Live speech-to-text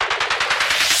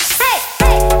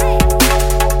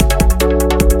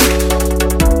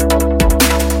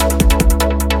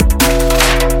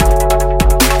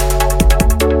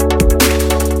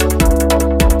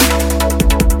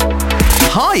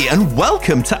and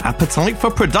welcome to Appetite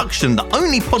for Production, the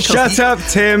only podcast... Shut up,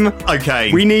 Tim.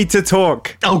 Okay. We need to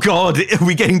talk. Oh, God, are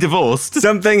we getting divorced?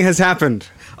 Something has happened.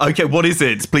 Okay, what is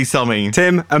it? Please tell me.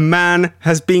 Tim, a man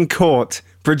has been caught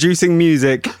producing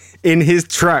music in his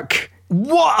truck.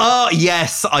 What?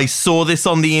 Yes, I saw this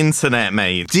on the internet,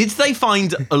 mate. Did they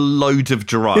find a load of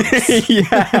drugs?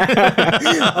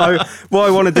 What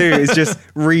I want to do is just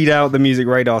read out the Music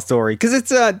Radar story, because it's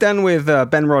done with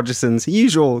Ben Rogerson's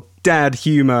usual dad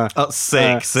humor.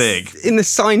 Sick. In the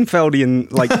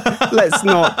Seinfeldian, like, let's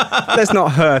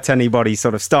not hurt anybody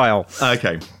sort of style.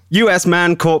 Okay. US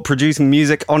man caught producing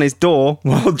music on his door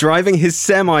while driving his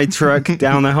semi-truck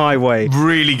down the highway.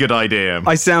 Really good idea.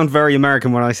 I sound very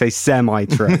American when I say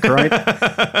semi-truck, right?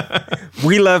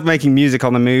 We love making music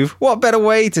on the move. What better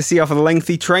way to see off a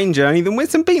lengthy train journey than with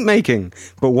some beat making?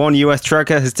 But one US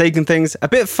trucker has taken things a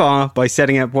bit far by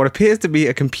setting up what appears to be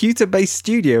a computer-based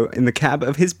studio in the cab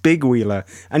of his big wheeler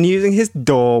and using his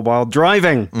door while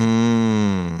driving.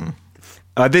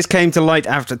 This came to light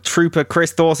after Trooper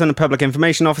Chris Thorson, a public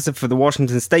information officer for the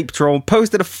Washington State Patrol,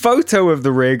 posted a photo of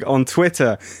the rig on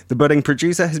Twitter. The budding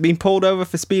producer has been pulled over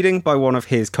for speeding by one of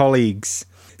his colleagues.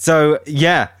 So,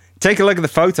 yeah, take a look at the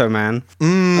photo, man.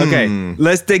 Okay,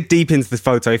 let's dig deep into the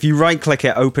photo. If you right-click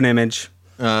it, open image.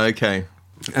 Okay.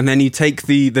 And then you take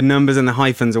the numbers and the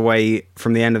hyphens away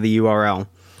from the end of the URL.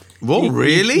 What,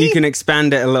 really? You can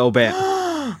expand it a little bit.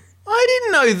 I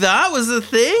didn't know that was a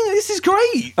thing. This is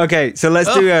great. Okay, so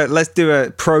let's do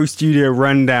a Pro Studio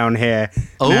rundown here.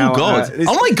 Oh, now, God.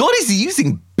 Oh, my God, is he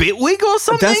using Bitwig or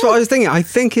something? That's what I was thinking. I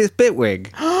think it's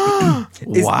Bitwig.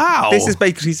 Wow. This is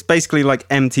basically like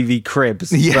MTV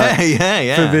Cribs. Yeah.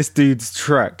 For this dude's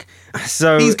truck.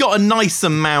 So he's got a nicer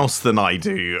mouse than I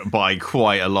do by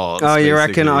quite a lot. Oh, you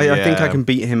reckon? I Yeah. think I can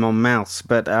beat him on mouse,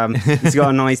 but he's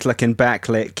got a nice looking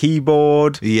backlit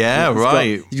keyboard. Yeah,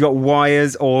 right. He's got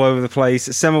wires all over the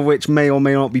place, some of which may or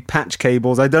may not be patch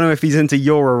cables. I don't know if he's into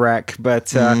Eurorack,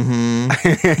 but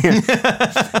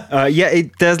yeah,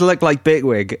 it does look like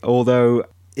Bitwig, although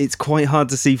it's quite hard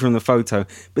to see from the photo.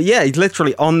 But yeah, he's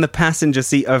literally on the passenger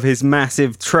seat of his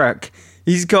massive truck.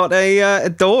 He's got a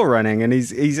door running, and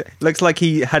he's looks like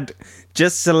he had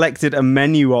just selected a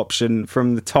menu option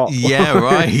from the top. Yeah,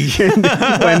 right.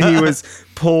 When he was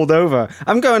pulled over.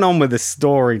 I'm going on with the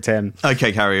story, Tim.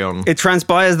 Okay, carry on. It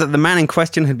transpires that the man in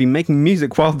question had been making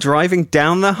music while driving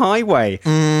down the highway.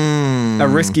 A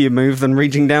riskier move than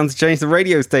reaching down to change the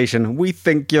radio station. We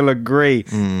think you'll agree.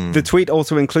 The tweet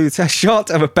also includes a shot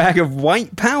of a bag of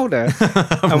white powder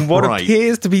and what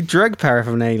appears to be drug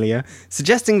paraphernalia,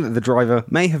 suggesting that the driver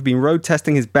may have been road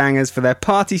testing his bangers for their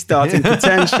party starting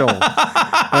potential.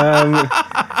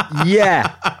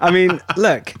 Yeah, I mean,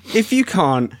 look, if you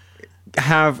can't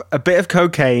have a bit of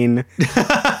cocaine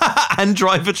and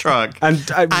drive a truck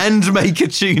and make a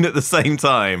tune at the same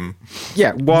time.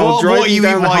 Yeah, while driving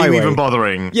down the highway. Why are you even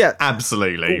bothering? Yeah,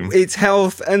 absolutely. It's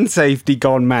health and safety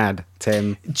gone mad,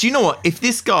 Tim. Do you know what? If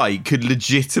this guy could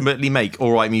legitimately make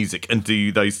all right music and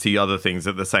do those two other things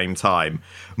at the same time,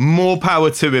 more power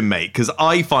to him, mate, because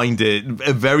I find it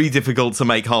very difficult to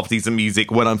make half-decent music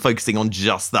when I'm focusing on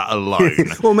just that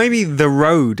alone. Well, maybe the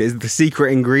road is the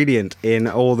secret ingredient in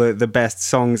all the best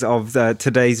songs of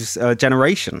today's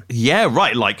generation. Yeah,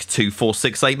 right, like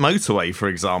 2468 Motorway, for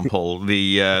example,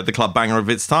 the club banger of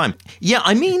its time. Yeah,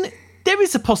 I mean, there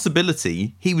is a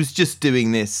possibility he was just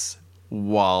doing this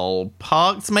while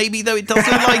parked, maybe, though it does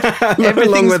look like everything's...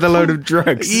 Along with a load of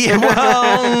drugs. Yeah,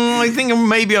 well, I think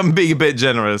maybe I'm being a bit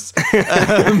generous.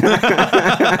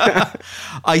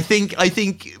 I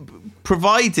think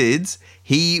provided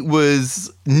he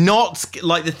was not...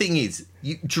 Like, the thing is,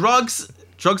 drugs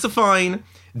are fine...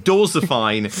 Doors are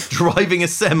fine. Driving a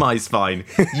semi's fine.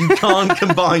 You can't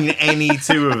combine any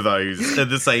two of those at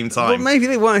the same time. Well, maybe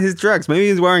they weren't his drugs. Maybe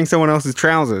he was wearing someone else's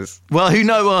trousers. Well, who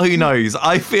knows?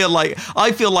 I feel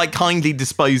like kindly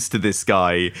disposed to this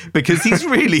guy because he's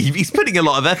putting a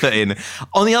lot of effort in.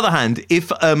 On the other hand, if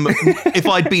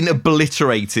I'd been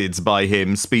obliterated by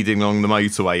him speeding along the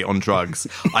motorway on drugs,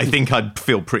 I think I'd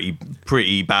feel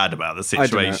pretty bad about the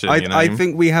situation. I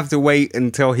think we have to wait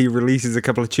until he releases a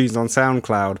couple of tunes on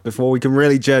SoundCloud before we can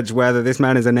really judge whether this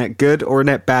man is a net good or a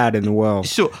net bad in the world.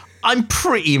 Sure. I'm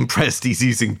pretty impressed he's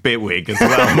using Bitwig as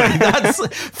well.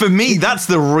 Mate. For me, that's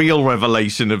the real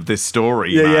revelation of this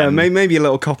story. Yeah, maybe a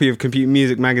little copy of Computer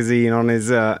Music Magazine on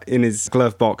his in his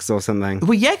glove box or something.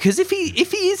 Well, yeah, because if he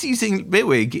is using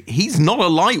Bitwig, he's not a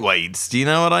lightweight. Do you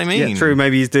know what I mean? Yeah, true.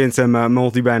 Maybe he's doing some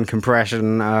multi-band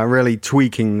compression, really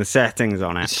tweaking the settings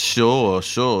on it. Sure.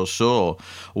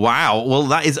 Wow. Well,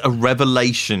 that is a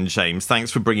revelation, James.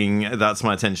 Thanks for bringing that to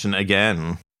my attention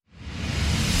again.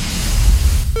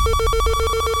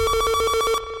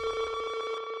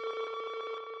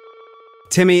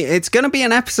 Timmy, it's going to be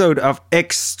an episode of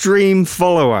Extreme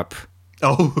Follow-Up.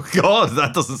 Oh, God,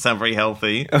 that doesn't sound very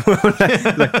healthy.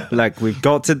 Look, we've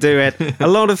got to do it. A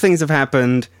lot of things have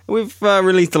happened. We've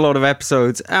released a lot of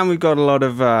episodes, and we've got a lot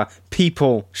of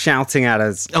people shouting at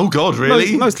us. Oh, God,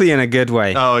 really? Mostly in a good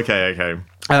way. Oh, okay.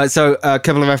 So a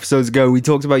couple of episodes ago, we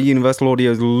talked about Universal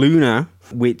Audio's Luna,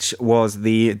 which was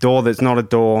the door that's not a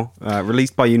door,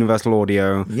 released by Universal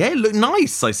Audio. Yeah, it looked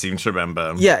nice, I seem to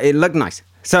remember. Yeah, it looked nice.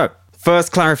 So,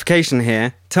 first clarification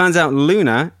here. Turns out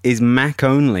Luna is Mac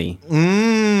only.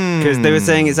 Because they were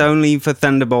saying it's only for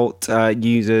Thunderbolt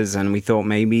users, and we thought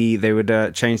maybe they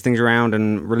would change things around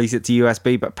and release it to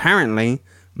USB, but apparently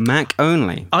Mac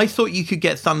only. I thought you could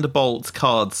get Thunderbolt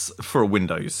cards for a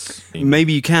Windows.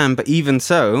 Maybe you can, but even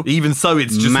so,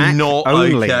 it's just Mac not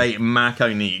only. okay. Mac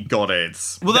only, got it.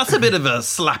 Well, that's a bit of a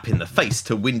slap in the face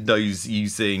to Windows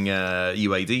using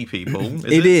UAD people.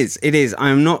 It is.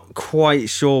 I'm not quite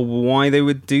sure why they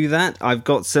would do that. I've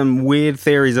got some weird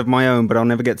theories of my own, but I'll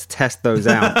never get to test those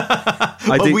out.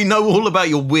 We know all about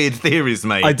your weird theories,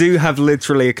 mate. I do have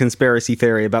literally a conspiracy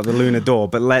theory about the Luna door,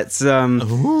 but let's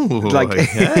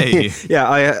okay.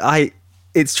 Yeah,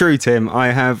 it's true, Tim. I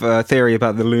have a theory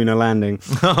about the lunar landing.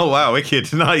 Oh, wow,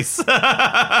 wicked. Nice.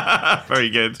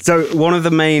 Very good. So one of the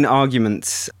main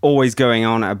arguments always going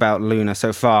on about Luna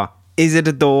so far, is it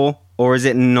a door or is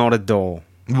it not a door?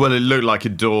 Well, it looked like a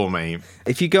door, mate.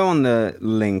 If you go on the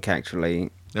link, actually...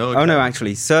 Okay. Oh, no,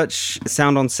 actually, search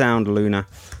Sound on Sound Luna.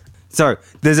 So,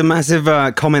 there's a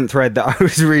massive comment thread that I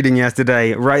was reading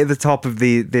yesterday, right at the top of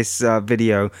this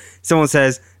video. Someone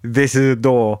says, "This is a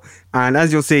door." And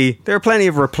as you'll see, there are plenty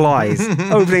of replies,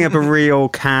 opening up a real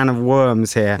can of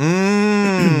worms here.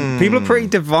 People are pretty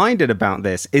divided about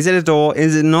this. Is it a door?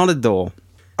 Is it not a door?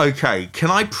 Okay,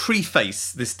 can I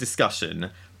preface this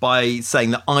discussion by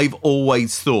saying that I've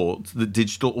always thought that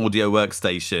Digital Audio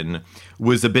Workstation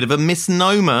was a bit of a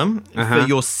misnomer for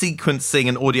your sequencing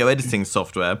and audio editing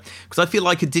software, because I feel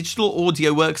like a Digital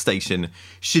Audio Workstation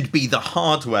should be the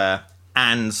hardware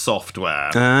and software,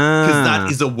 because that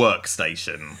is a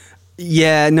workstation.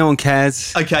 Yeah, no one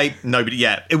cares. Okay, nobody,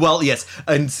 yeah. Well, yes,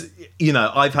 and,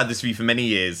 I've had this view for many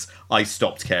years. I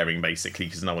stopped caring, basically,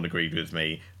 because no one agreed with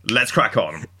me. Let's crack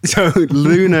on. So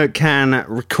Luna can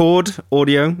record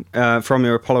audio from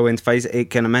your Apollo interface. It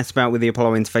can mess about with the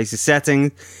Apollo interface's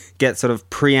settings, get sort of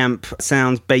preamp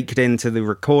sounds baked into the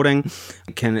recording.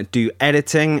 It can do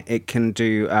editing. It can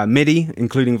do MIDI,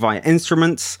 including via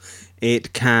instruments.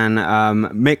 It can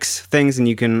mix things, and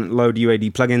you can load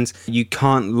UAD plugins. You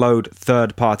can't load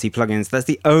third-party plugins. That's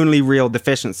the only real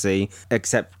deficiency,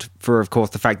 except for, of course,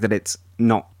 the fact that it's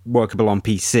not workable on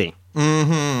PC.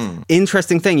 Mm-hmm.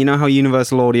 Interesting thing, you know how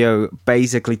Universal Audio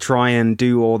basically try and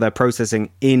do all their processing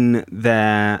in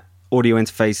their audio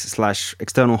interface /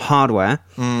 external hardware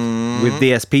with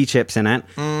DSP chips in it?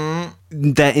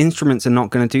 Their instruments are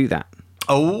not going to do that.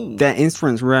 Oh. Their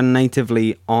instruments run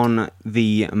natively on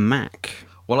the Mac.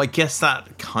 Well, I guess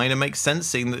that kind of makes sense,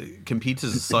 seeing that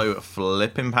computers are so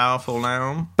flipping powerful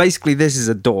now. Basically, this is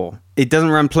a DAW. It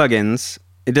doesn't run plugins.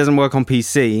 It doesn't work on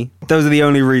PC. Those are the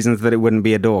only reasons that it wouldn't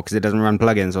be a DAW, because it doesn't run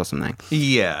plugins or something.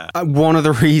 Yeah. One of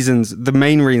the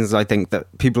main reasons I think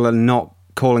that people are not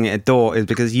calling it a DAW is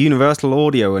because Universal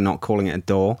Audio are not calling it a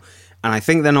DAW. And I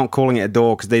think they're not calling it a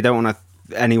DAW because they don't want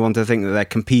anyone to think that they're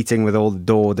competing with all the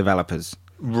DAW developers.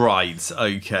 Right,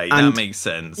 okay, And that makes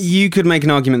sense. You could make an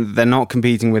argument that they're not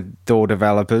competing with DAW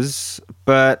developers,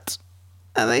 but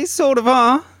they sort of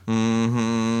are.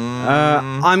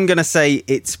 I'm going to say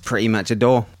it's pretty much a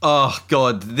DAW. Oh,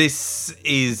 God, this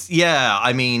is... Yeah,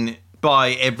 I mean,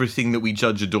 by everything that we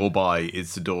judge a DAW by,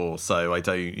 it's a DAW, so I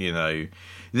don't,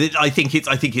 I think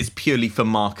it's purely for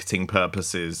marketing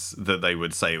purposes that they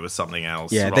would say it was something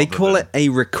else. Yeah, they call it a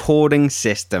recording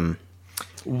system.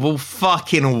 Well,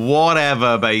 fucking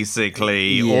whatever,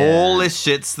 basically. Yeah. All this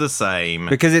shit's the same.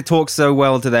 Because it talks so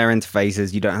well to their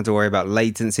interfaces, you don't have to worry about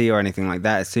latency or anything like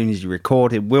that. As soon as you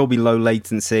record, it will be low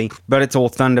latency, but it's all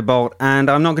Thunderbolt. And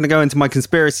I'm not going to go into my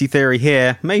conspiracy theory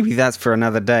here. Maybe that's for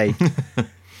another day.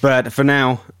 But for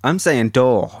now, I'm saying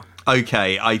DAW.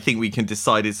 Okay, I think we can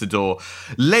decide it's a DAW.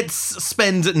 Let's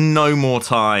spend no more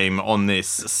time on this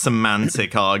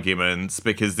semantic argument,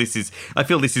 because I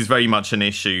feel this is very much an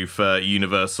issue for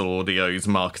Universal Audio's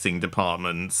marketing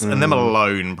departments, and them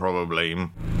alone, probably.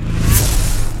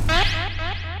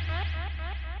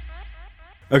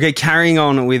 Okay, carrying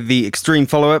on with the extreme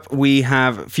follow-up, we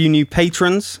have a few new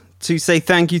patrons to say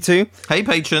thank you to. Hey,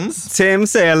 patrons. Tim,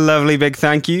 say a lovely big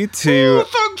thank you to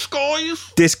thanks,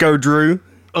 guys. Disco Drew,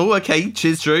 Oh, okay.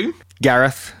 Cheers, Drew.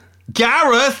 Gareth,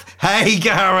 Gareth! Hey,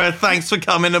 Gareth, thanks for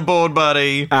coming aboard,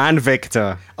 buddy. And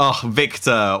Victor. Oh,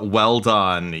 Victor, well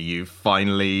done. You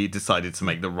finally decided to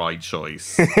make the right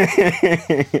choice.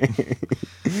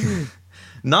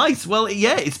 Nice. Well,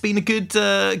 yeah, it's been a good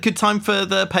time for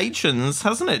the patrons,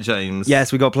 hasn't it, James?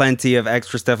 Yes, we got plenty of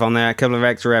extra stuff on there. A couple of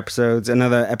extra episodes,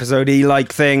 another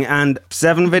episode-y-like thing, and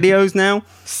 7 videos now.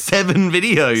 7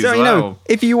 videos. So, wow.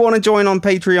 if you want to join on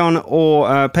Patreon or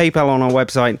PayPal on our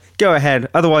website, go ahead.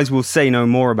 Otherwise, we'll say no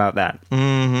more about that.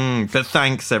 But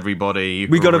thanks, everybody.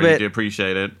 We got really do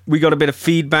appreciate it. We got a bit of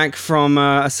feedback from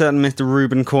a certain Mr.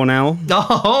 Ruben Cornell.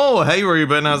 Oh, hey,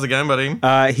 Ruben. How's it going,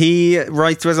 buddy? He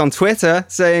writes to us on Twitter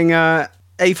saying,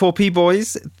 A4P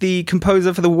boys, the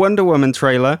composer for the Wonder Woman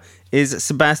trailer is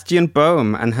Sebastian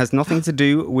Boehm and has nothing to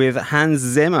do with Hans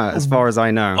Zimmer, as far as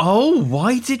I know. Oh,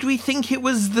 why did we think it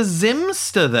was the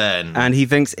Zimster then? And he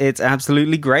thinks it's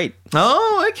absolutely great.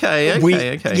 Oh, okay.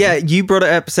 Yeah, you brought it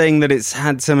up saying that it's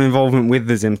had some involvement with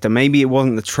the Zimster. Maybe it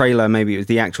wasn't the trailer, maybe it was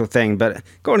the actual thing, but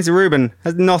according to Ruben,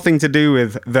 has nothing to do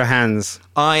with the Hans.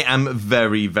 I am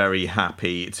very, very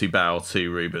happy to bow to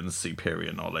Ruben's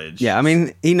superior knowledge. Yeah, I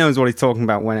mean, he knows what he's talking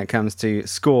about when it comes to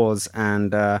scores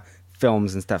and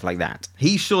films and stuff like that.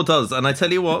 He sure does. And I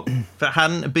tell you what, if it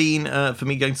hadn't been for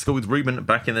me going to school with Ruben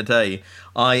back in the day,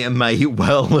 I may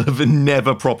well have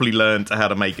never properly learned how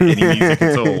to make any music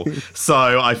at all.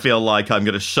 So I feel like I'm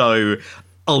going to show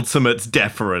ultimate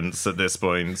deference at this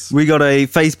point. We got a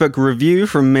Facebook review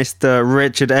from Mr.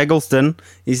 Richard Eggleston.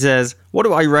 He says, what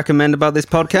do I recommend about this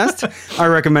podcast? I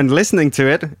recommend listening to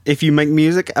it. If you make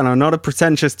music and are not a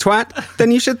pretentious twat,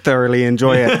 then you should thoroughly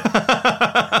enjoy it.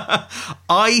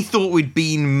 I thought we'd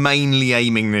been mainly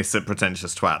aiming this at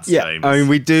pretentious twats, James. I mean,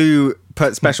 we do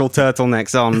put special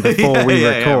turtlenecks on before we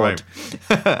record.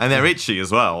 Right. And they're itchy as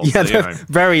well. Yeah, so, they're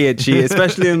very itchy,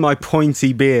 especially in my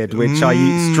pointy beard, which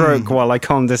I stroke while I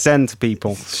condescend to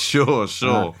people. Sure.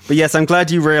 But yes, I'm glad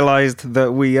you realised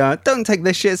that we don't take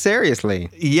this shit seriously.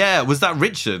 Yeah, was that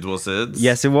Richard, was it?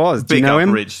 Yes, it was. Do Big you know up,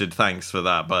 him? Richard. Thanks for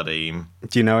that, buddy.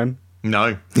 Do you know him?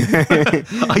 No.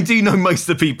 I do know most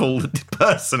of the people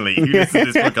personally who listen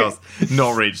to this podcast.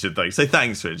 Not Richard, though. So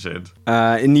thanks, Richard.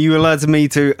 And you alerted me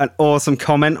to an awesome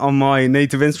comment on my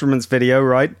Native Instruments video,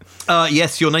 right?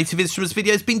 Yes, your Native Instruments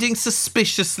video has been doing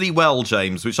suspiciously well,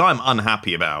 James, which I'm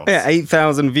unhappy about. Yeah,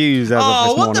 8,000 views as of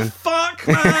this morning. Oh, what the fuck,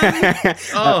 man?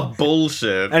 Oh,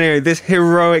 bullshit. Anyway, this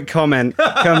heroic comment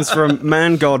comes from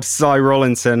man god Cy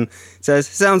Rollinson. It says,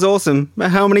 sounds awesome, but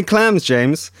how many clams,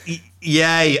 James?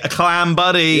 Yay, a clam,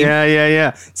 buddy.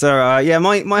 Yeah. So,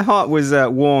 my heart was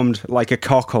warmed like a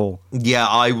cockle. Yeah,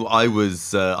 I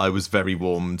was very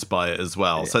warmed by it as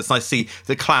well. So it's nice to see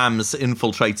the clams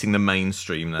infiltrating the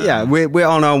mainstream there. Yeah, we're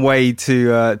on our way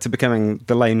to becoming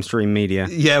the lamestream media.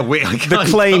 Yeah, the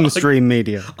claimstream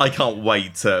media. I can't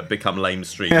wait to become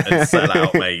lamestream and sell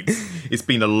out, mate. It's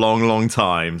been a long, long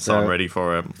time, so I'm ready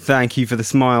for it. Thank you for the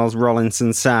smiles,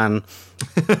 Rollinson San.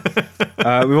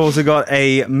 We've also got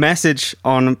a message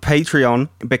on Patreon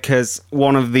because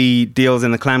one of the deals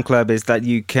in the Clam Club is that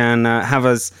you can have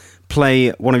us play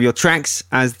one of your tracks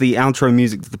as the outro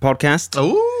music to the podcast.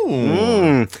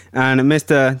 Ooh. And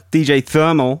Mr. DJ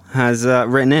Thermal has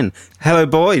written in, hello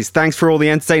boys, thanks for all the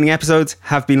entertaining episodes.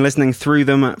 Have been listening through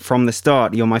them from the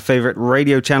start. You're my favorite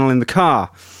radio channel in the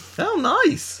car. Oh,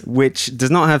 nice. Which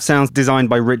does not have sounds designed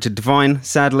by Richard Devine,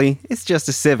 sadly. It's just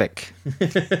a Civic.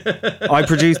 I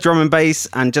produce drum and bass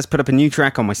and just put up a new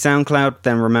track on my SoundCloud,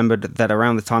 then remembered that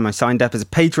around the time I signed up as a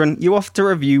patron, you offer to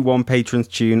review one patron's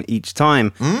tune each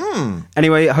time.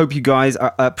 Anyway, I hope you guys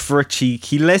are up for a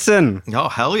cheeky listen. Oh,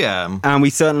 hell yeah. And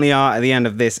we certainly are at the end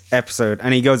of this episode.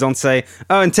 And he goes on to say,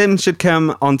 oh, and Tim should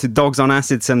come on to Dogs on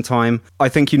Acid sometime. I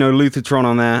think you know Luthertron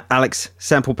on there. Alex,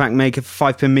 sample pack maker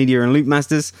for 5pin Media and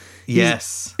Loopmasters.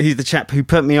 Yes. He's the chap who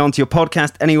put me onto your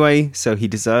podcast anyway, so he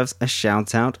deserves a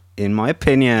shout out, in my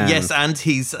opinion. Yes, and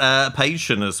he's a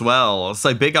patron as well.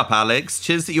 So big up, Alex.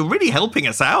 Cheers. You're really helping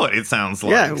us out, it sounds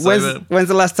like. Yeah, So, when's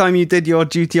the last time you did your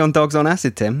duty on Dogs on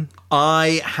Acid, Tim?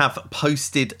 I have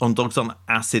posted on Dogs on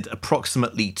Acid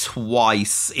approximately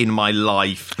twice in my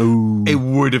life. Ooh. It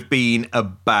would have been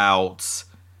about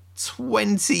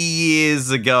 20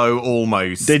 years ago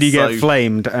almost. Did you get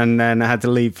flamed and then had to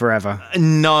leave forever?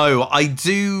 No, I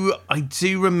do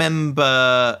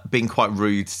remember being quite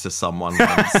rude to someone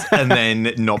once and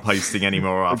then not posting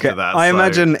anymore after that. I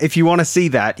imagine if you want to see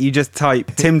that, you just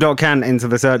type Tim.Cant into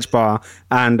the search bar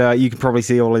and you can probably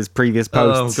see all his previous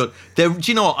posts. Oh god.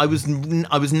 Do you know what? I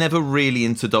was never really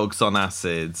into Dogs on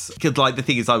Acid. Because like the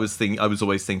thing is I was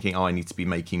always thinking, oh, I need to be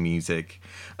making music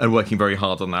and working very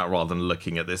hard on that rather than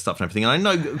looking at this stuff. stuff and everything. And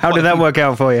I know How did that work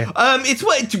out for you?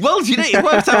 It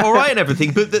worked out all right and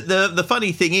everything. But the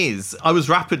funny thing is, I was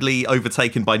rapidly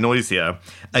overtaken by Noisia,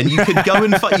 and you can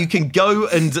go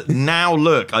and now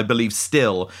look. I believe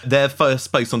still their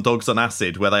first post on Dogs on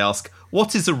Acid where they ask,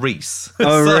 "What is a Reese?"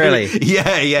 Oh, really?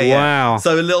 Yeah. Wow.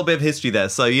 So a little bit of history there.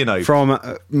 So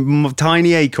From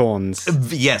tiny acorns.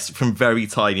 Yes, from very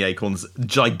tiny acorns,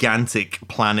 gigantic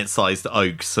planet-sized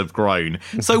oaks have grown.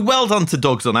 So well done to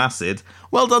Dogs on Acid,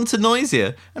 well done to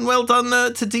Noisia, and well done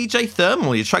to DJ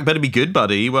Thermal. Your track better be good,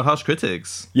 buddy. We're harsh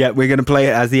critics. Yeah, we're going to play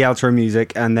it as the outro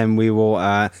music, and then we will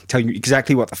tell you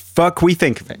exactly what the fuck we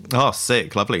think of it. Oh,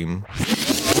 sick. Lovely.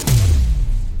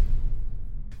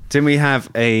 Then we have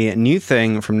a new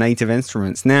thing from Native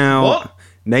Instruments. Now, What?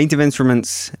 Native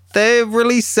Instruments, they've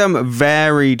released some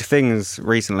varied things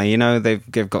recently.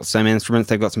 They've got some instruments,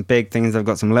 they've got some big things, they've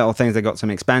got some little things, they've got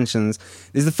some expansions.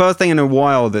 This is the first thing in a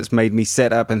while that's made me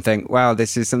sit up and think, wow,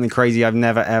 this is something crazy I've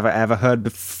never, ever, ever heard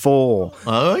before.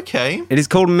 Okay. It is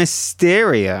called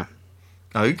Mysteria.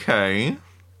 Okay.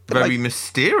 Very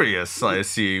mysterious, I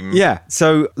assume. Yeah,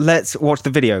 so let's watch the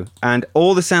video. And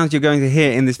all the sounds you're going to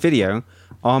hear in this video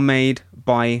are made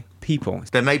by people.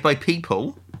 They're made by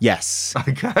people? Yes.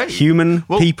 Okay. Human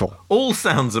people. All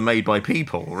sounds are made by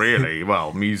people, really.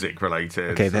 Well, music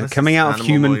related. Okay, they're This coming is out of animal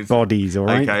human noise. bodies, all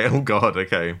right? Okay, oh god,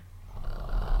 okay.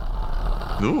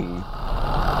 Ooh.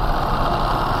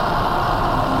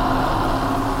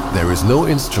 There is no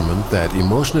instrument that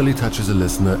emotionally touches a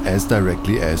listener as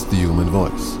directly as the human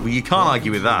voice. Well, you can't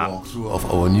argue with that. Walkthrough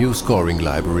of our new scoring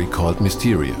library called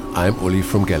Mysteria. I'm Uli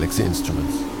from Galaxy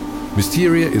Instruments.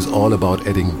 Mysteria is all about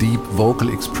adding deep vocal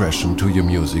expression to your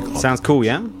music. Sounds cool,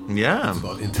 yeah? Yeah.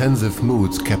 About intensive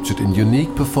moods captured in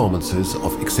unique performances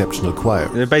of exceptional choir.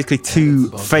 There are basically two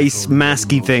face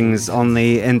masky things on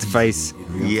the interface.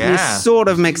 Yeah. You're sort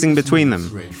of mixing between them.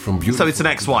 From So it's an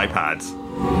XY pad.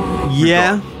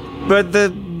 Yeah, but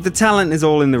the talent is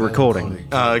all in the recording.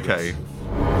 Okay.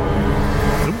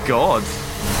 Oh god.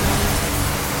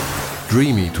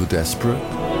 dreamy to desperate.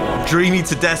 Dreamy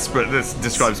to desperate, this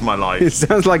describes my It life.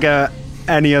 sounds like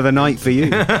any other night for you.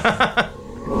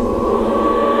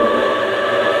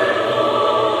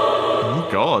 Oh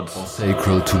god.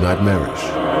 Sacral to nightmarish.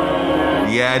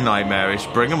 Yeah, nightmarish,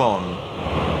 bring them on.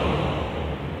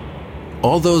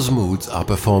 All those moods are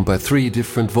performed by 3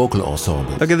 different vocal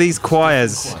ensembles. Look at these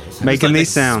choirs making Like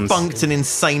these they sounds. spunked an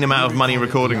insane amount of money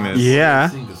recording this. Yeah.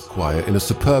 Singers choir in a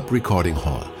superb recording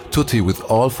hall. Tutti with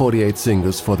all 48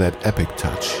 singers for that epic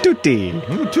touch. Tutti.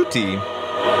 Ooh, tutti.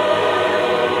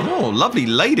 Oh, lovely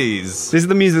ladies. This is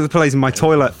the music that plays in my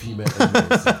toilet. Female and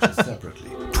male sections separately.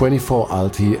 24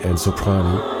 alti and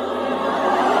soprani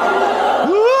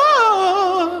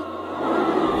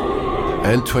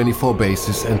and 24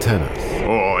 basses and tenors.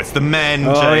 Oh, it's the men,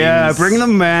 James. Oh yeah, bring the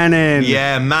man in.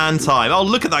 Yeah, man time. Oh,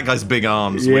 look at that guy's big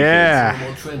arms. Yeah. For a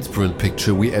more transparent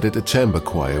picture, we added a chamber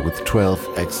choir with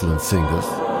 12 excellent singers.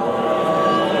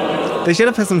 They should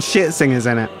have put some shit singers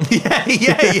in it.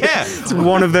 Yeah.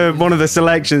 One of the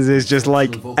selections is just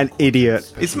like an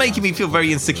idiot. It's making me feel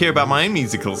very insecure about my own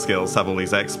musical skills, have all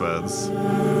these experts.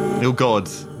 Oh, God.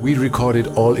 We recorded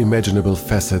all imaginable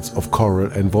facets of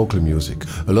choral and vocal music,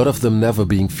 a lot of them never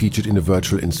being featured in a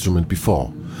virtual instrument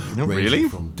before. Oh, ranging really?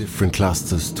 From different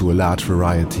clusters to a large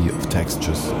variety of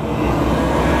textures.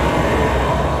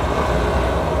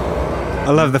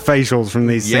 I love the facials from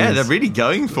these Yeah, singers. they're really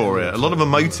going for it. A lot of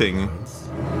emoting.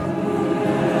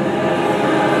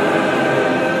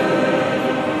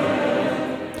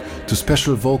 To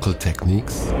special vocal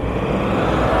techniques.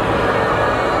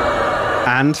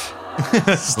 And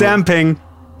stamping.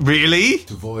 Really?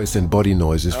 To voice and body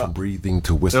noises from breathing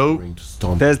to whispering to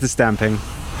stomping. There's the stamping.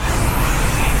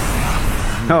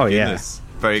 Oh yeah. Goodness.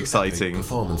 Very exciting.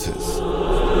 Performances.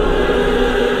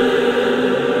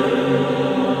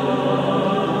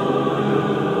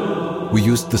 We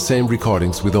used the same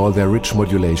recordings with all their rich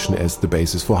modulation as the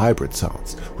basis for hybrid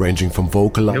sounds, ranging from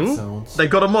vocal-like sounds. They've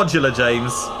got a modular,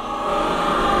 James.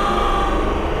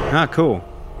 Ah, cool.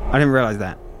 I didn't realize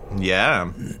that. Yeah.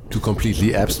 To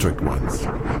completely abstract ones.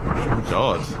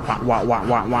 God. Wah, wah,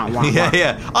 wah, wah, wah,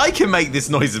 Yeah. I can make this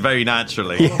noise very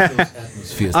naturally.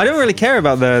 Atmospheres I don't really care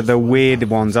about the weird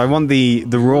ones. I want the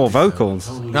raw vocals.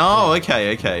 Oh,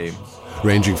 okay.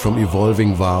 ranging from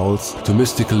evolving vowels to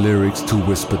mystical lyrics to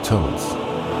whispered tones.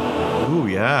 Oh,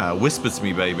 yeah. Whisper to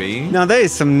me, baby. Now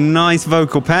there's some nice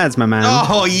vocal pads, my man.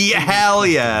 Oh, yeah, hell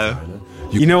yeah.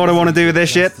 You know what I want to do with this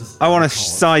shit? I want to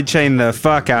sidechain the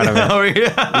fuck out of it. Oh,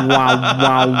 yeah.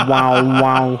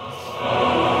 Wow.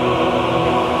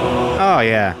 Oh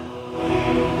yeah.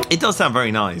 It does sound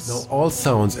very nice. All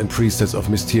sounds and presets of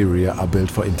Mysteria are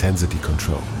built for intensity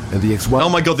control, and the X1. Oh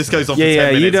my god, this goes on for 10 Yeah,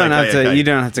 minutes. you don't Okay, have to. okay. You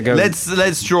don't have to go.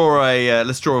 Let's draw a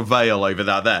veil over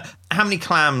that. There. How many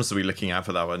clams are we looking at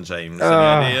for that one, James? Any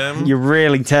idea? You're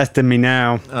really testing me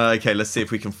now. Okay, let's see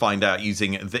if we can find out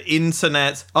using the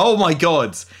internet. Oh my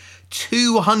god.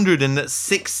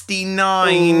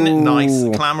 269 Ooh. nice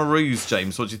clamaroos,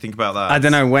 James. What do you think about that? I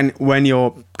don't know, when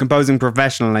you're composing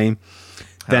professionally,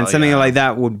 then Hell something yeah. like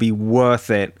that would be worth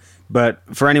it. But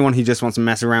for anyone who just wants to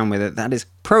mess around with it, that is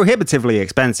prohibitively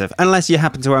expensive, unless you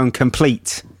happen to own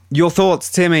Complete. Your thoughts,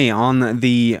 Timmy, on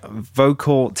the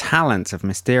vocal talent of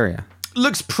Mysteria?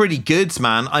 Looks pretty good,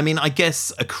 man. I mean, I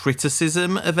guess a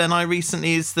criticism of NI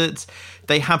recently is that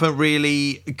they haven't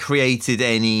really created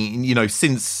any,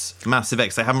 since Massive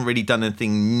X, they haven't really done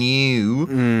anything new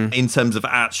in terms of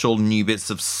actual new bits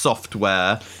of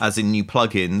software, as in new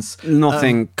plugins.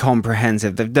 Nothing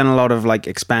comprehensive. They've done a lot of like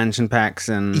expansion packs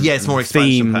and Yeah, it's more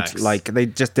expansion themed. packs. Like they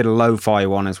just did a lo-fi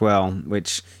one as well,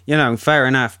 which fair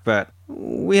enough, but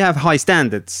we have high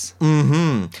standards.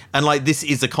 And like this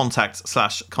is a contact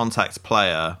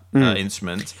player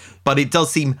instrument, but it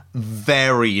does seem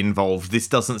very involved. This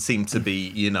doesn't seem to be,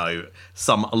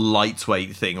 some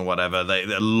lightweight thing or whatever.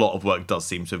 A lot of work does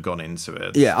seem to have gone into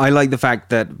it. Yeah, I like the fact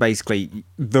that basically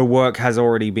the work has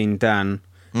already been done.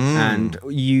 And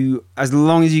as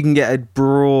long as you can get a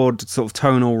broad sort of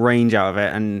tonal range out of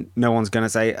it, and no one's going to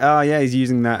say, oh yeah, he's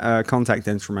using that contact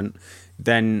instrument,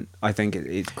 then I think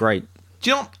it's great. Do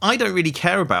you know what? I don't really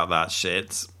care about that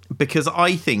shit because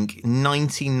I think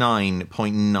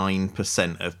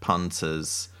 99.9% of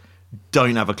punters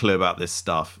don't have a clue about this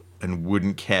stuff and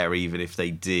wouldn't care even if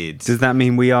they did. Does that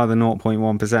mean we are the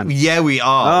 0.1%? Yeah, we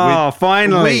are. Oh,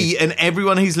 finally. We and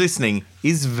everyone who's listening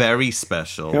is very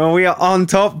special. Oh, we are on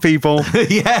top, people.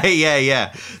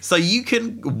 Yeah. So you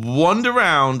can wander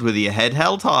around with your head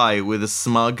held high with a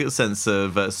smug sense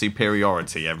of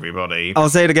superiority, everybody. I'll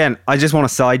say it again. I just want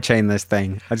to sidechain this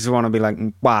thing. I just want to be like,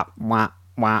 wah, wah,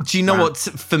 wah. Do you know wah. what?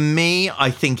 For me, I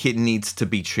think it needs to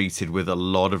be treated with a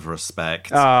lot of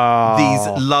respect. Oh. These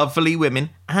lovely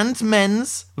women and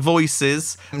men's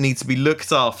voices need to be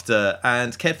looked after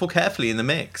and cared for carefully in the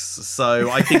mix. So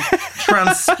I think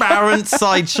transparent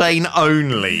sidechain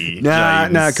only.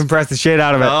 James. No, compress the shit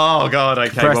out of it. Oh, God, okay.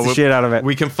 Compress the shit out of it.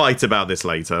 We can fight about this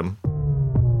later.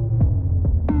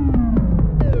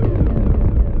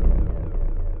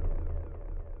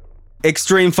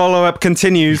 Extreme follow-up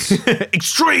continues.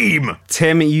 Extreme!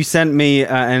 Tim, you sent me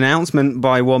an announcement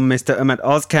by one Mr. Ahmet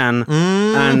Ozcan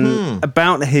and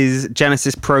about his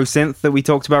Genesis Pro synth that we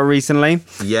talked about recently.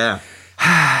 Yeah.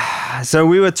 So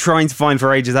we were trying to find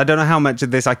for ages. I don't know how much of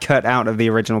this I cut out of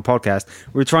the original podcast.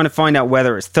 We were trying to find out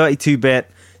whether it's 32-bit,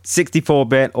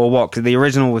 64-bit, or what, because the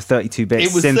original was 32-bit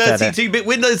It was synth edit. 32-bit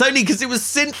Windows only because it was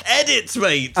synth edits,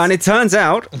 mate. And it turns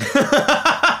out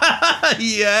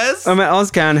Yes. Ahmet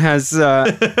Ozcan has,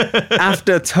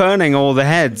 after turning all the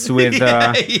heads with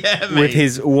mate.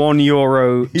 his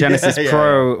 €1 Genesis Yeah,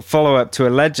 Pro follow-up to a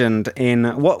legend in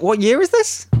what year is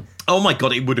this? Oh my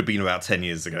God, it would have been about 10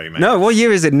 years ago, mate. No, what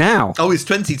year is it now? Oh, it's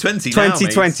 2020 now,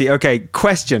 2020. Okay,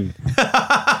 question.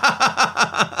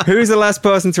 Who's the last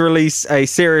person to release a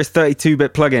serious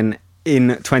 32-bit plugin in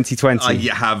 2020? I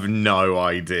have no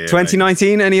idea.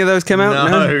 2019, any of those come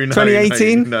out? No,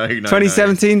 2018? no.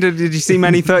 2017, did you see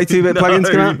many 32-bit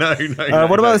plugins come out? No.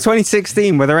 What about the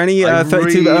 2016? Were there any 32-bit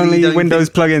really only don't Windows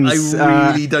think- plugins? I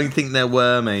really don't think there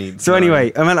were, mate. So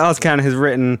anyway, Ahmet Ozcan has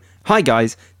written, "Hi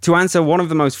guys, to answer one of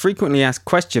the most frequently asked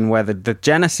questions whether the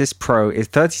Genesis Pro is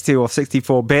 32 or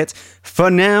 64-bit, for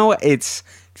now it's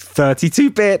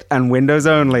 32-bit and Windows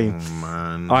only."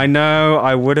 Man. I know,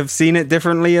 I would have seen it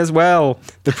differently as well.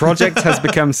 The project has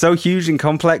become so huge and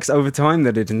complex over time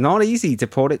that it is not easy to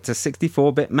port it to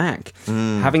 64-bit Mac.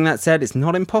 Having that said, it's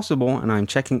not impossible, and I'm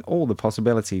checking all the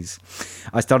possibilities.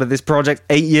 I started this project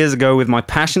 8 years ago with my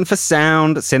passion for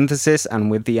sound, synthesis, and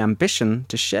with the ambition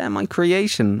to share my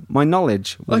creation, my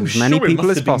knowledge, with I'm as many sure people it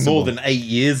must as have been possible. more than 8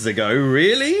 years ago,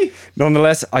 really?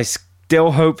 Nonetheless, I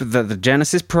still hope that the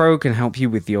Genesis Pro can help you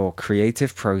with your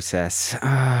creative process.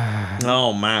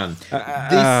 Oh, man.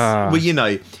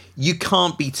 You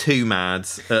can't be too mad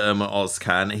at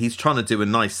Ozcan. He's trying to do a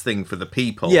nice thing for the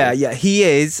people. Yeah, he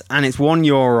is, and it's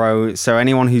 €1, so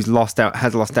anyone who's lost out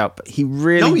has lost out, but he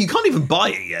really... No, you can't even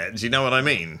buy it yet. Do you know what I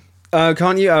mean?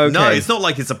 Can't you? Okay. No, it's not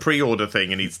like it's a pre-order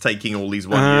thing and he's taking all these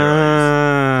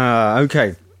 €1.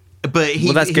 Okay. But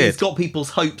Well, that's he's good. got people's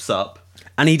hopes up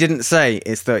And he didn't say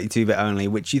it's 32-bit only,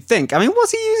 which you think. I mean,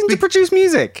 what's he using to produce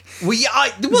music? Well, yeah,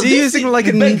 Is he using like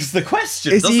it begs the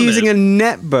question, Is doesn't he using it? a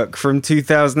netbook from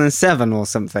 2007 or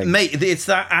something? Mate, it's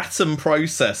that Atom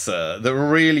processor that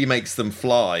really makes them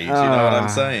fly. Do you know what I'm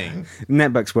saying?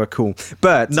 Netbooks were cool.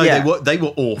 But, No, yeah. they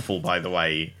were awful, by the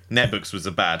way. Netbooks was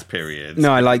a bad period.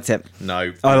 No, I liked it.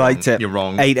 No. I liked it. You're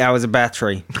wrong. 8 hours of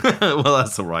battery. Well,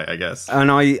 that's all right, I guess. And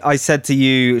I said to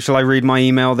you, shall I read my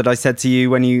email that I said to you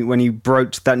when you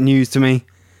broached that news to me?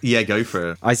 Yeah, go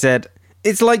for it. I said,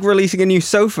 it's like releasing a new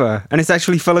sofa and it's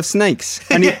actually full of snakes.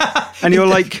 And, and you're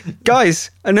like, guys,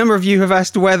 a number of you have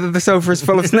asked whether the sofa is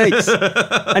full of snakes.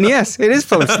 And yes, it is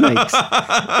full of snakes.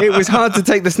 It was hard to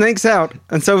take the snakes out.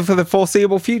 And so for the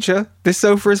foreseeable future, this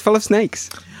sofa is full of snakes.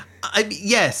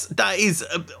 Yes, that is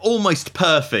almost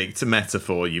perfect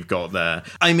metaphor you've got there.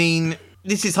 I mean,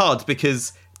 this is hard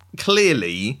because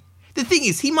clearly, the thing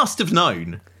is, he must have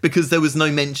known because there was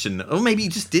no mention. Or maybe he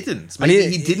just didn't. Maybe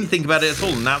he didn't think about it at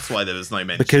all, and that's why there was no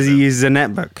mention. Because he uses a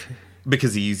netbook.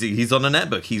 Because he's on a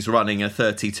netbook. He's running a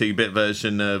 32-bit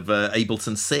version of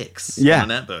Ableton 6 Yeah.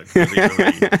 on a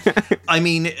netbook. I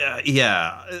mean,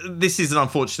 yeah, this is an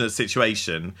unfortunate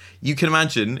situation. You can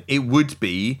imagine it would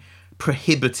be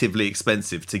prohibitively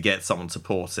expensive to get someone to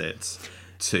port it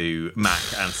to Mac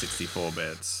and 64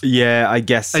 bits. Yeah, I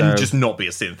guess so. And just not be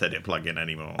a synthetic plugin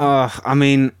anymore. I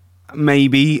mean,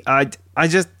 maybe. I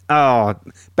just...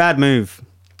 bad move.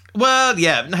 Well,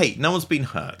 yeah, hey, no one's been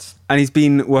hurt. And he's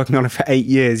been working on it for 8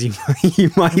 years. You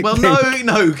might Well, think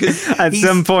no, because at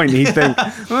some point he'd think,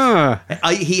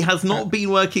 he has not been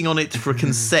working on it for a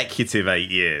consecutive 8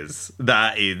 years.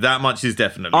 That much is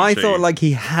definitely I true. thought like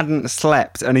he hadn't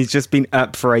slept and he's just been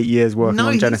up for 8 years working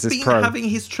on Genesis he's been Pro. having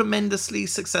his tremendously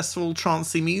successful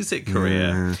trancey music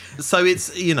career. So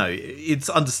it's, it's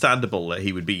understandable that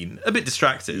he would be a bit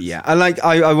distracted. Yeah,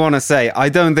 I want to say, I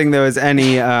don't think there was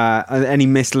any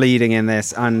misleading in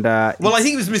this. And Well, I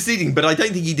think it was misleading, but I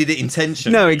don't think he did it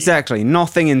intentionally. no, exactly.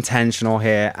 Nothing intentional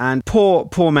here. And poor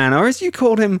man, or as you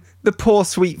called him, the poor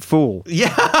sweet fool.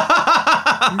 Yeah.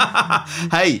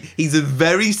 Hey, he's a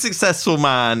very successful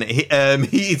man.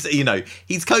 He's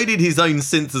coded his own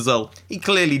synth as well. He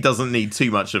clearly doesn't need too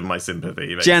much of my sympathy.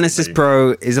 Basically. Genesis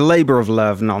Pro is a labour of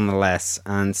love, nonetheless.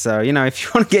 And so, if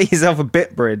you want to get yourself a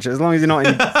bit bridge, as long as you're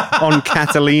not on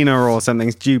Catalina or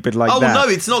something stupid like that. Oh, no,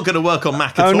 it's not going to work on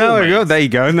Mac at all. Oh, no, mate. there you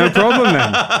go. No problem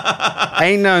then.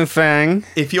 Ain't no thing.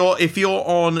 If you're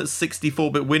on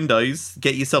 64-bit Windows,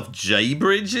 get yourself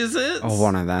JBridge, is it? Oh,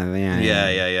 one of them, yeah.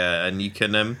 Yeah. And you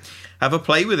can have a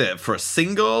play with it for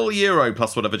 €1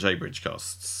 plus whatever JBridge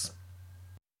costs.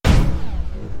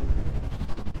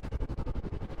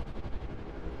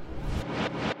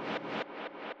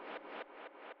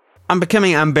 I'm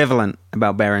becoming ambivalent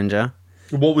about Behringer.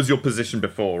 What was your position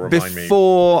before? Remind me.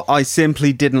 Before, I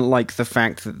simply didn't like the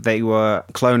fact that they were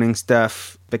cloning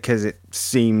stuff because it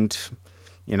seemed,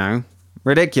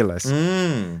 ridiculous.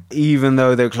 Even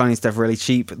though they were cloning stuff really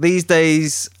cheap. These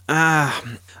days, I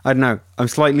don't know. I'm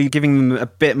slightly giving them a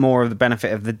bit more of the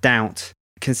benefit of the doubt,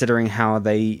 considering how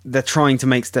they're trying to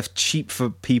make stuff cheap for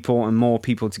people and more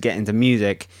people to get into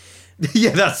music.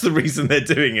 Yeah, that's the reason they're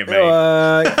doing it, mate.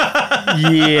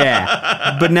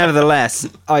 Yeah. But nevertheless,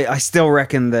 I still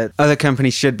reckon that other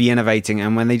companies should be innovating,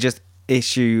 and when they just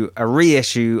issue a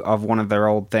reissue of one of their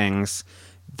old things,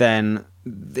 then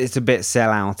it's a bit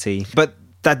sellouty. But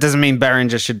that doesn't mean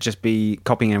Behringer should just be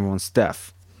copying everyone's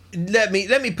stuff. Let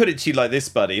me put it to you like this,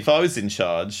 buddy. If I was in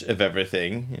charge of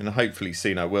everything, and hopefully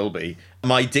soon I will be,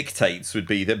 my dictates would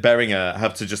be that Behringer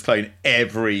have to just clone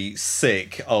every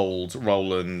sick old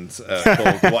Roland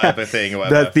Korg, whatever thing or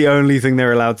whatever. That's the only thing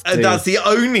they're allowed to do. That's the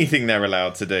only thing they're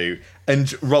allowed to do.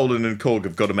 And Roland and Korg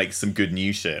have got to make some good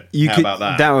new shit. How about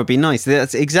that? That would be nice.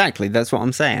 That's what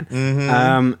I'm saying.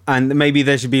 And maybe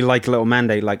there should be like a little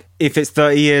mandate, like if it's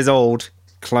 30 years old,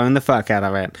 clone the fuck out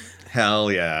of it.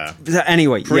 Hell yeah.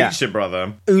 Anyway, Preach it,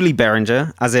 brother. Uli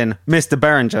Behringer, as in Mr.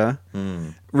 Behringer,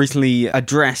 recently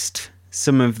addressed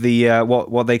some of the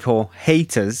what they call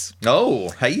haters. Oh,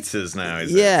 haters now,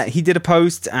 is it? Yeah, he did a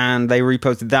post and they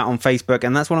reposted that on Facebook,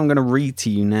 and that's what I'm going to read to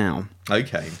you now.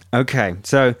 Okay,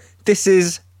 so this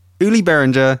is Uli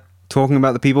Behringer talking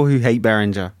about the people who hate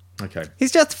Behringer. Okay.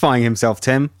 He's justifying himself,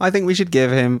 Tim. I think we should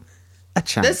give him a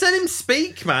chance. Let's let him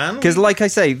speak, man. Because like I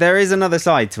say, there is another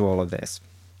side to all of this.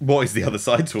 What is the other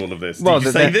side to all of this? Did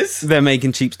you say this? They're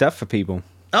making cheap stuff for people.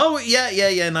 Oh,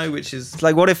 yeah, no, which is... It's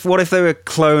like, what if they were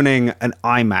cloning an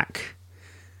iMac?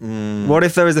 What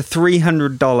if there was a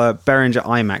 $300 Behringer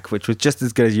iMac, which was just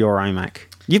as good as your iMac?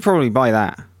 You'd probably buy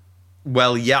that.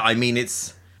 Well, yeah, I mean,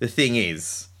 the thing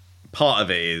is, part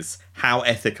of it is how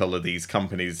ethical are these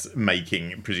companies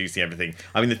producing everything?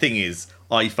 I mean, the thing is,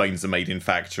 iPhones are made in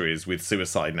factories with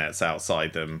suicide nets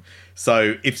outside them.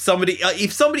 So if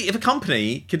a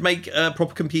company could make a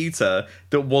proper computer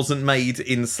that wasn't made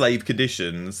in slave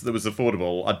conditions, that was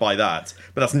affordable, I'd buy that.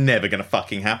 But that's never going to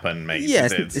fucking happen, mate. Yeah,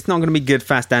 it's not going to be good,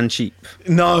 fast, and cheap.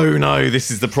 No, this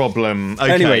is the problem.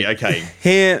 Okay, anyway, okay.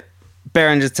 Here,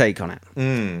 Behringer's take on it.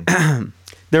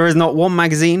 There is not one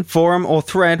magazine, forum, or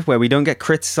thread where we don't get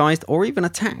criticised or even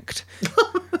attacked.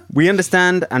 We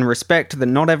understand and respect that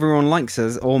not everyone likes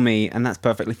us or me, and that's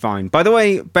perfectly fine. By the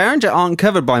way, Behringer aren't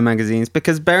covered by magazines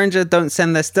because Behringer don't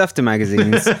send their stuff to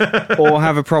magazines or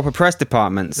have a proper press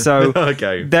department. So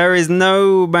there is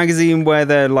no magazine where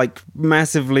they're like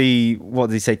massively,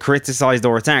 criticised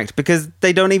or attacked, because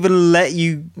they don't even let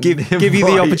you give you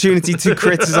the opportunity to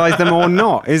criticise them or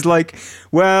not. It's like,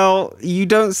 well, you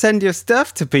don't send your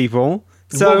stuff to people.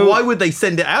 So why would they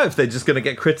send it out if they're just going to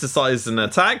get criticised and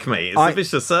attack me? It's a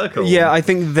vicious circle. Yeah, I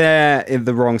think they're in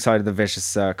the wrong side of the vicious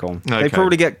circle. Okay. They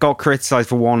probably got criticised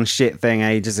for one shit thing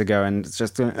ages ago, and it's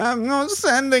just, I'm not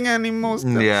sending any more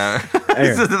stuff. Yeah.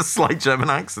 Anyway. It's a slight German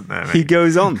accent there, mate. He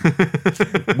goes on.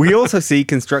 We also see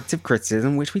constructive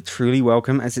criticism, which we truly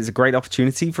welcome, as it's a great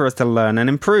opportunity for us to learn and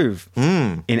improve.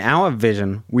 In our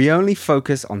vision, we only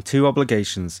focus on two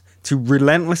obligations: to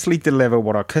relentlessly deliver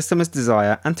what our customers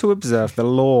desire and to observe the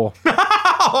law.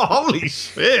 Holy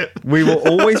shit. We will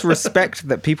always respect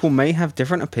that people may have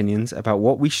different opinions about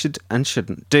what we should and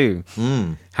shouldn't do.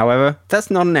 However,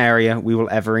 that's not an area we will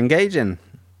ever engage in.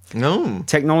 No.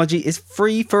 Technology is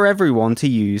free for everyone to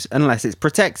use unless it's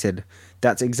protected.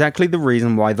 That's exactly the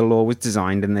reason why the law was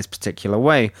designed in this particular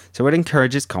way, so it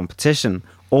encourages competition,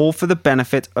 all for the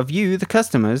benefit of you, the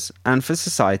customers, and for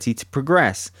society to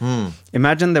progress.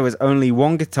 Imagine there was only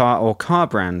one guitar or car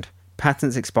brand.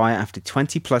 Patents expire after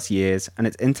 20 plus years, and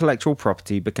its intellectual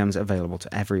property becomes available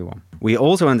to everyone. We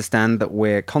also understand that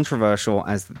we're controversial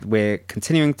as we're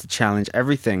continuing to challenge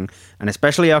everything, and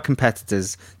especially our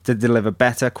competitors, to deliver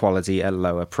better quality at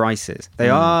lower prices. They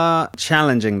are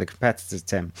challenging the competitors,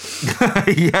 Tim.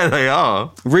 Yeah, they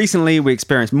are. Recently, we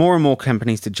experienced more and more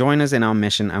companies to join us in our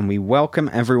mission, and we welcome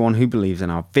everyone who believes in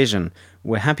our vision.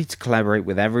 We're happy to collaborate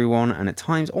with everyone, and at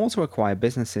times also acquire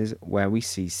businesses where we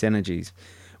see synergies.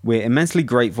 We're immensely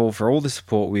grateful for all the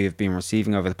support we have been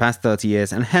receiving over the past 30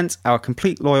 years, and hence our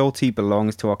complete loyalty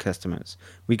belongs to our customers.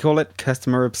 We call it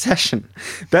customer obsession.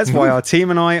 That's why our team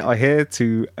and I are here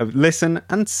to listen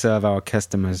and serve our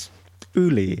customers.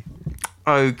 Uli.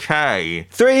 Okay.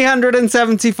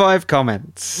 375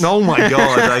 comments. Oh my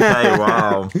God. Okay,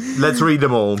 wow. Let's read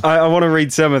them all. I want to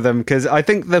read some of them because I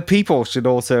think the people should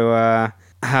also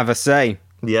have a say.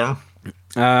 Yeah.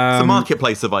 It's a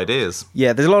marketplace of ideas.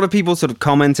 Yeah, there's a lot of people sort of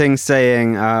commenting,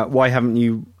 saying, why haven't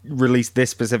you released this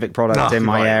specific product in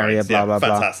my area, blah, blah,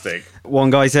 blah. Fantastic. One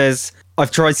guy says,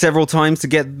 I've tried several times to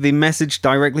get the message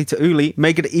directly to Uli,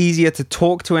 make it easier to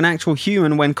talk to an actual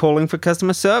human when calling for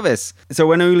customer service. So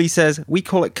when Uli says, we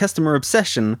call it customer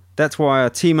obsession, that's why our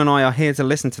team and I are here to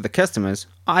listen to the customers,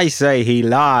 I say he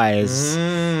lies.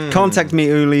 Contact me,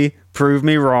 Uli. Prove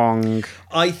me wrong.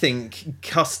 I think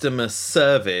customer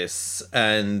service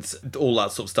and all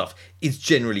that sort of stuff is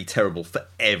generally terrible for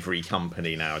every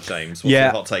company now, James. What's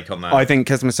your hot take on that? I think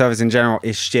customer service in general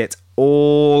is shit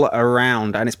all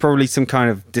around, and it's probably some kind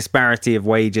of disparity of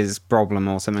wages problem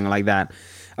or something like that.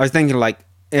 I was thinking, like,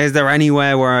 is there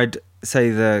anywhere where I'd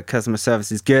say the customer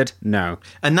service is good? No.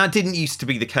 And that didn't used to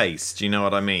be the case. Do you know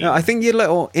what I mean? I think your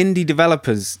little indie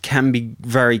developers can be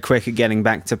very quick at getting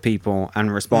back to people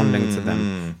and responding to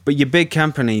them. But your big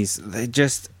companies, they're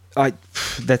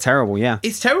terrible, yeah.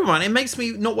 It's terrible, man. It makes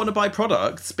me not want to buy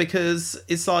products because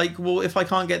it's like, well, if I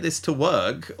can't get this to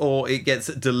work or it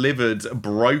gets delivered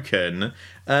broken,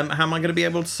 how am I going to be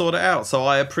able to sort it out? So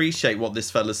I appreciate what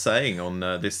this fella's saying on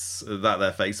their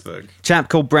Facebook. Chap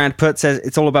called Brad Putt says,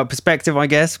 it's all about perspective, I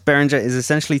guess. Behringer is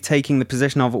essentially taking the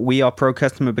position of we are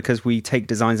pro-customer because we take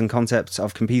designs and concepts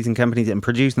of competing companies and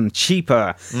produce them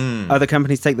cheaper. Other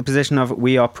companies take the position of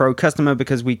we are pro-customer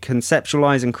because we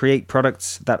conceptualize and create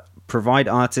products that provide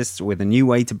artists with a new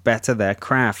way to better their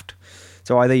craft.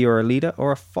 So either you're a leader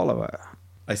or a follower.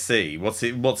 I see. What's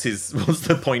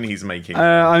the point he's making?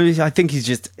 I think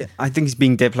he's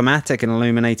being diplomatic and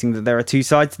illuminating that there are two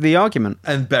sides to the argument.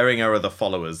 And Behringer are the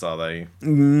followers, are they?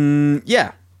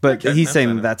 Yeah. But he's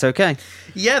saying that's okay.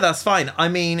 Yeah, that's fine. I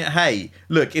mean, hey,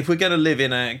 look, if we're going to live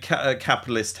in a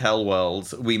capitalist hell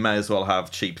world, we may as well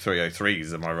have cheap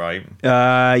 303s, am I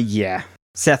right? Yeah.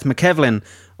 Seth McKevlin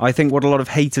I think what a lot of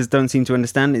haters don't seem to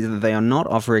understand is that they are not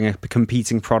offering a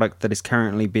competing product that is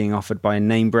currently being offered by a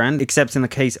name brand, except in the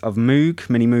case of Moog,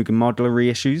 Mini Moog and Modular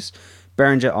reissues.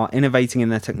 Behringer are innovating in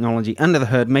their technology under the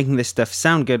hood, making this stuff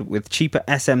sound good with cheaper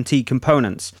SMT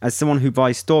components. As someone who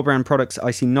buys store brand products,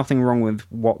 I see nothing wrong with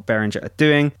what Behringer are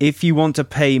doing. If you want to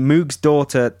pay Moog's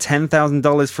daughter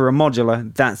 $10,000 for a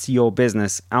modular, that's your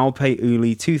business. I'll pay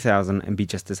Uli $2,000 and be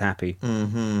just as happy.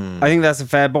 I think that's a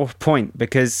fair point,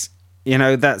 because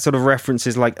that sort of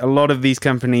references like a lot of these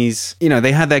companies,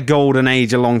 they had their golden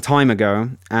age a long time ago,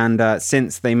 and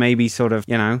since they may be sort of,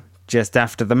 just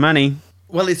after the money.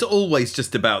 Well, it's always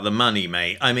just about the money,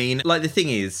 mate. I mean, like, the thing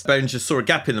is, Behringer saw a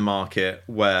gap in the market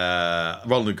where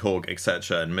Roland Korg,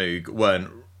 etc., and Moog weren't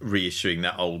reissuing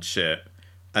that old shit.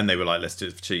 And they were like, let's do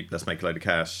it for cheap. Let's make a load of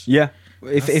cash. Yeah.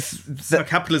 That's how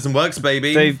capitalism works,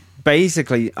 baby. They've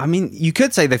basically, I mean, you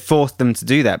could say they forced them to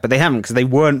do that, but they haven't, because they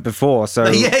weren't before. So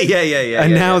yeah.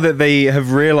 And now that they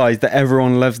have realised that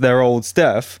everyone loves their old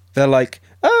stuff, they're like,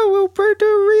 oh, we'll do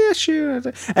a reissue.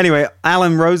 Anyway,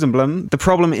 Alan Rosenblum, the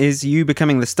problem is you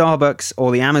becoming the Starbucks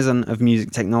or the Amazon of music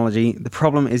technology. The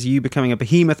problem is you becoming a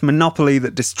behemoth monopoly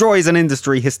that destroys an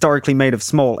industry historically made of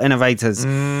small innovators.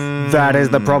 That is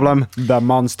the problem. The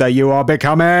monster you are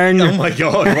becoming. Oh my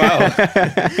God, wow.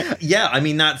 Yeah, I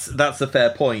mean, that's a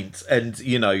fair point. And,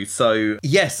 so,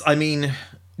 yes, I mean,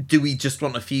 do we just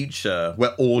want a future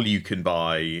where all you can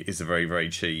buy is a very, very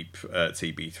cheap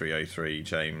TB303,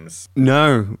 James?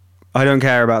 No, I don't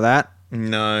care about that.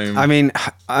 No. I mean,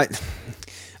 I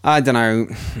don't know.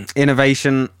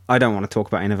 Innovation. I don't want to talk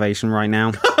about innovation right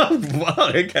now.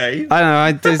 Well, okay. I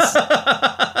don't know.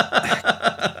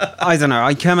 I don't know.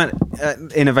 I come at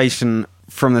innovation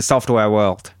from the software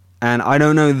world. And I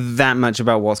don't know that much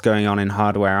about what's going on in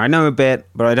hardware. I know a bit,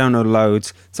 but I don't know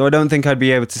loads. So I don't think I'd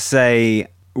be able to say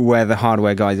where the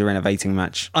hardware guys are innovating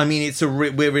much. I mean,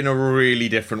 we're in a really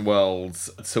different world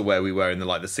to where we were in the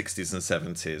 60s and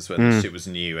 70s when the shit was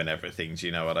new and everything. Do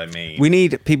you know what I mean? We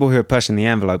need people who are pushing the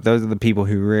envelope. Those are the people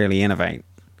who really innovate.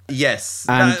 Yes.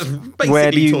 And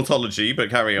basically tautology, but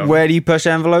carry on. Where do you push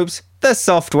envelopes? The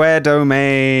software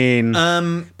domain.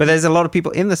 But there's a lot of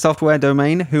people in the software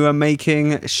domain who are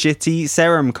making shitty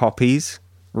Serum copies,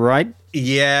 right?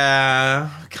 Yeah,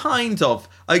 kind of.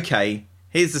 Okay.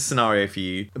 Here's the scenario for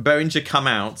you. Behringer come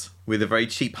out with a very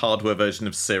cheap hardware version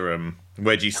of Serum.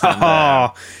 Where do you stand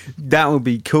there? That would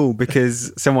be cool,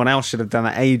 because someone else should have done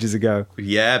that ages ago.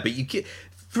 Yeah, but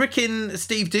frickin'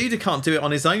 Steve Duda can't do it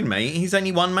on his own, mate. He's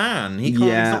only one man. He can't.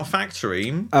 Yeah. It's not a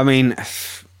factory. I mean,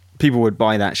 people would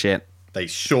buy that shit. They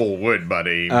sure would,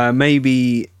 buddy.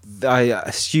 Maybe, I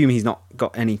assume he's not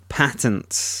got any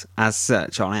patents as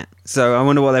such on it. So I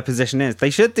wonder what their position is.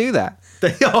 They should do that.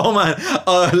 Oh man,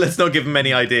 let's not give them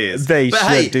any ideas. They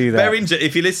should do that. Behringer,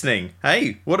 if you're listening,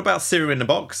 hey, what about Serum in a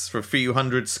box for a few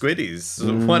hundred squiddies?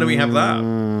 Why don't we have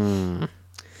that?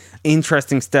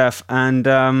 Interesting stuff. And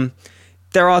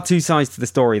there are two sides to the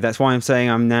story. That's why I'm saying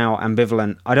I'm now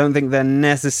ambivalent. I don't think they're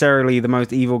necessarily the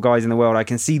most evil guys in the world. I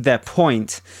can see their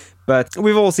point, but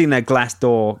we've all seen their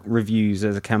Glassdoor reviews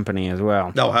as a company as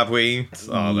well. Oh, have we?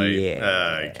 Are they?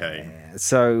 Yeah. Okay.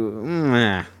 So,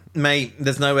 mate,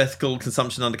 there's no ethical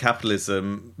consumption under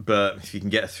capitalism, but if you can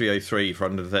get a 303 for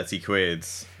under 30 quid,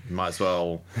 you might as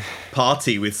well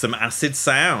party with some acid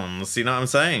sounds. You know what I'm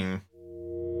saying?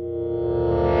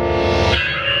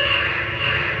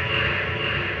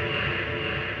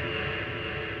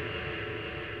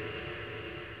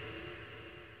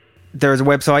 there is a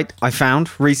website I found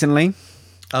recently.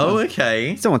 Oh,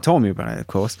 okay. Someone told me about it, of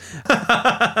course.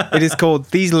 It is called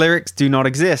These Lyrics Do Not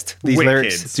Exist. These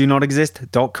Lyrics Do Not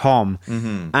Exist.com.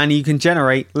 Mm-hmm. And you can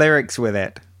generate lyrics with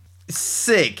it.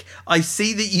 Sick. I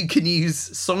see that you can use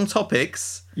song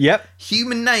topics, Yep.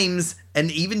 human names, and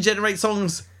even generate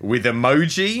songs with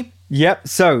emoji. Yep.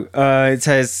 So it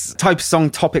says type song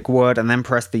topic word and then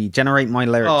press the generate my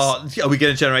lyrics. Oh, are we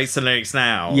going to generate some lyrics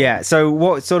now? Yeah. So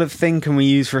what sort of thing can we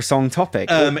use for a song topic?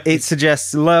 It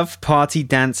suggests love, party,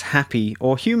 dance, happy,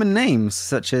 or human names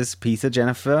such as Peter,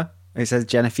 Jennifer. It says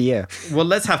Jennifer. Well,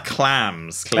 let's have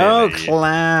clams, clearly. Oh,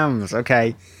 clams.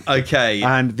 Okay. Okay.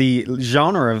 And the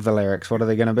genre of the lyrics, what are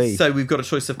they going to be? So we've got a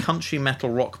choice of country, metal,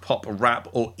 rock, pop, rap,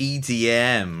 or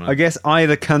EDM. I guess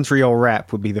either country or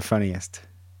rap would be the funniest.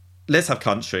 Let's have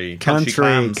country. Country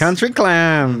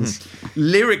clams.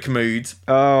 Lyric mood.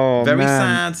 Oh, very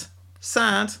man.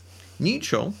 sad,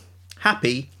 neutral,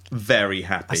 happy, very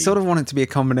happy. I sort of want it to be a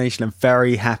combination of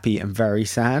very happy and very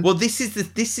sad. Well, this is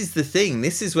the thing.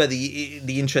 This is where the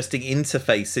interesting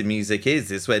interface in music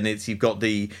is when you've got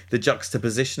the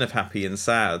juxtaposition of happy and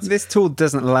sad. This tool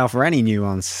doesn't allow for any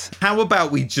nuance. How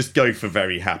about we just go for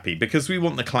very happy because we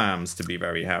want the clams to be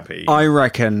very happy. I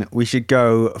reckon we should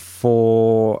go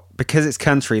for, because it's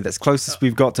country, that's closest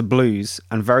we've got to blues,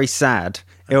 and very sad.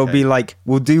 It'll be like,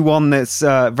 we'll do one that's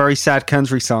a very sad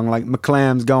country song, like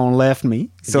McClam's Gone Left Me,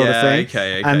 sort of thing.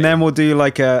 Okay. And then we'll do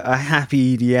like a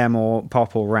happy EDM or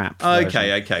pop or rap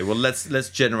version. Okay. Well, let's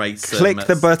generate some... Click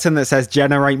the button that says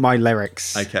generate my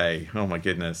lyrics. Okay. Oh, my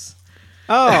goodness.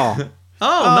 Oh.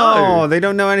 Oh, no. They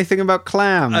don't know anything about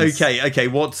clams.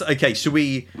 Okay, should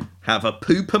we have a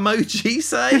poop emoji,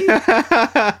 say?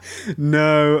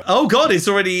 No. Oh, God, it's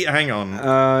already... Hang on.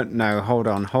 No, hold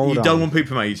on. You don't want poop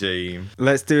emoji.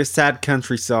 Let's do a sad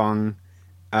country song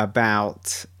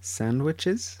about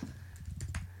sandwiches.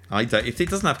 I don't... If it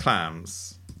doesn't have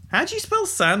clams... How do you spell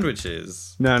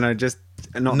sandwiches? No, just...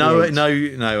 Not No, the H.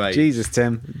 no. Jesus,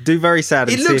 Tim. Do very sad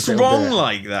and It see looks if it'll do wrong it.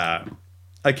 like that.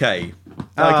 Okay.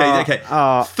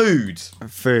 Food.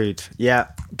 Food. Yeah.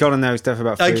 Gotta know stuff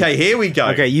about food. Okay, here we go.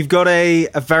 Okay, you've got a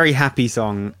very happy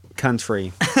song,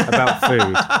 country, about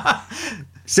food.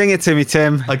 Sing it to me,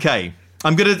 Tim. Okay.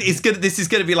 This is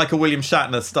gonna be like a William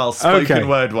Shatner style spoken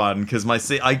word one because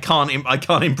I can't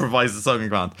improvise the song in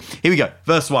command. Here we go.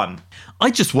 Verse 1. I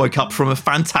just woke up from a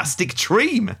fantastic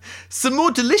dream. Some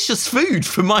more delicious food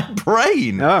for my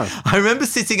brain. Oh. I remember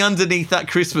sitting underneath that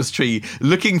Christmas tree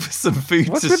looking for some food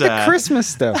What's to with share. the Christmas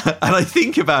stuff? And I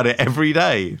think about it every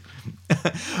day.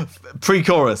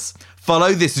 Pre-chorus.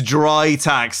 Follow this dry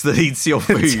tax that eats your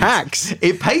food. Tax?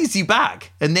 It pays you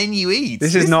back, and then you eat.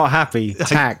 This is not happy.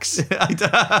 Tax.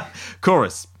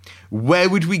 Chorus. Where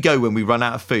would we go when we run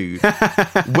out of food?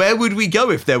 Where would we go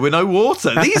if there were no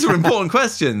water? These are important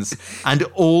questions. And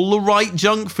all the right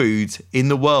junk food in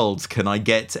the world. Can I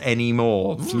get any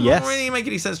more? Yes. Doesn't really make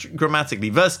any sense grammatically.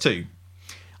 Verse 2.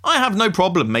 I have no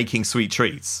problem making sweet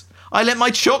treats. I let my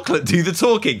chocolate do the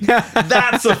talking.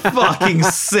 That's a fucking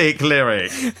sick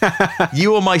lyric.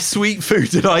 You are my sweet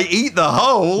food and I eat the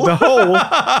whole. The whole?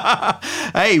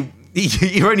 Hey,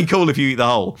 you're only cool if you eat the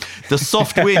whole. The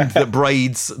soft wind that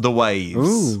braids the waves.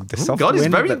 Ooh, the soft God, wind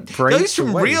it's very, that braids goes from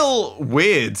the waves. real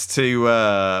weird to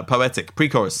poetic.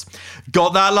 Pre-chorus.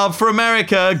 Got that love for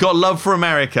America. Got love for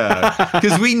America.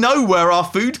 Because we know where our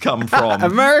food come from.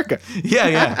 America.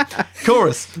 Yeah.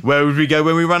 Chorus. Where would we go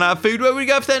when we run out of food? Where would we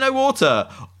go if there's no water?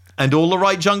 And all the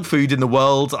right junk food in the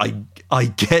world. I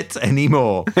get any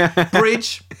more.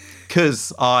 Bridge.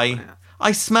 Because I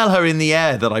smell her in the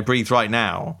air that I breathe right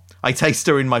now. I taste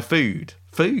her in my food.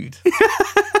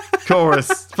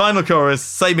 Chorus. Final chorus.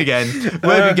 Same again.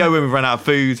 Where would we go when we run out of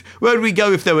food? Where would we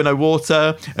go if there were no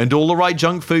water? And all the right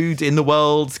junk food in the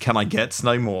world. Can I get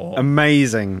no more?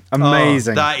 Amazing. Oh,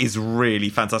 that is really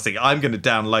fantastic. I'm going to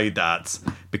download that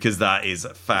because that is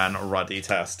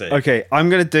fan-ruddy-tastic. Okay,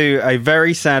 I'm going to do a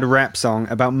very sad rap song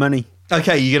about money.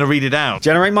 Okay, you're going to read it out.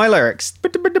 Generate my lyrics.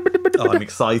 Oh, I'm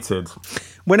excited.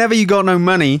 Whenever you got no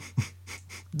money,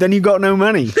 then you got no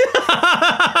money.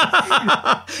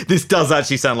 This does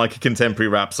actually sound like a contemporary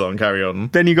rap song. Carry on.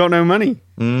 Then you got no money.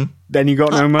 Then you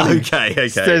got no money. Okay.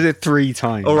 Says it 3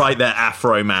 times. All right there,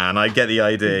 Afro Man. I get the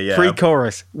idea, yeah.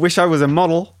 Pre-chorus. Wish I was a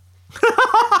model.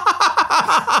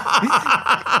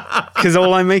 Because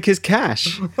all I make is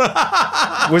cash.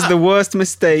 Was the worst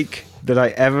mistake that I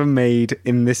ever made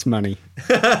in this money.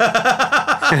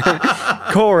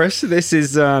 Chorus, this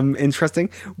is interesting.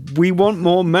 We want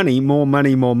more money, more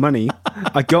money, more money.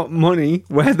 I got money,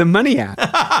 where the money at?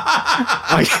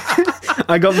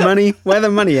 I got money, where the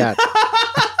money at?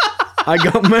 I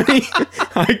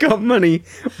got money,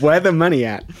 where the money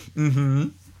at? Mm-hmm.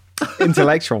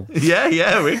 Intellectual.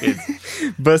 Yeah, wicked.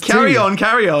 Verse Carry 2.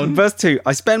 on. Verse 2.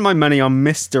 I spend my money on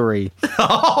mystery.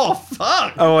 Oh,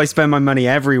 fuck. Oh, I spend my money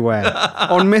everywhere.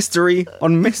 On mystery.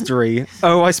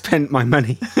 Oh, I spent my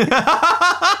money.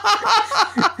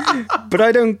 But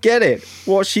I don't get it.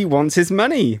 What she wants is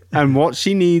money. And what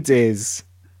she needs is...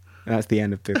 That's the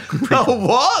end of the... Oh,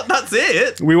 what? That's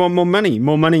it? We want more money.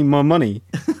 More money, more money.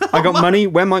 I got money.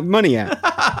 Where my money at?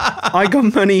 I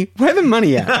got money. Where the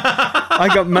money at? I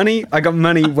got money.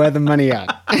 Where the money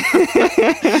at?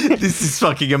 This is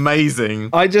fucking amazing.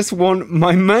 I just want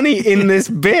my money in this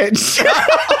bitch.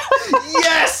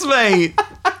 Yes, mate.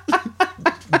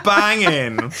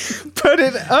 banging. Put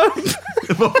it up.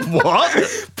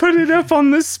 What? Put it up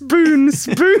on the spoon.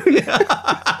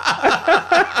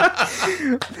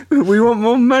 We want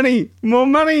more money.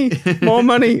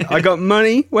 I got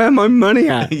money. Where my money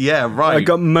at? Yeah, right. I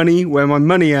got money. Where my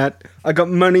money at? I got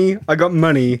money.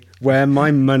 Where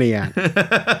my money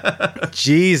at?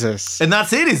 Jesus. And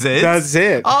that's it, is it? That's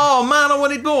it. Oh, man, I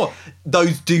wanted more.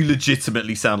 Those do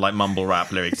legitimately sound like mumble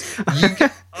rap lyrics.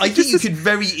 I think you could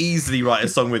very easily write a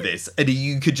song with this, and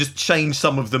you could just change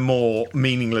some of the more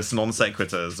meaningless non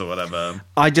sequiturs or whatever.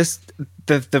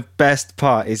 The best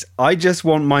part is I just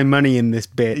want my money in this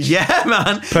bitch. Yeah,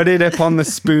 man. Put it up on the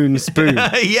spoon.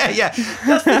 Yeah.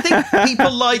 That's the thing.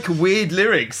 People like weird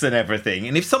lyrics and everything,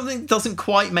 and if something doesn't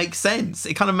quite make sense,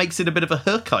 it kind of makes it a bit of a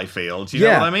hook, I feel. Do you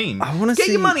know what I mean? I wanna Get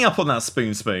see- your money up on that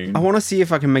spoon. I want to see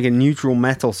if I can make a neutral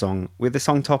metal song with the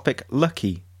song topic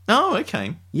Lucky. Oh,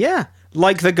 okay. Yeah.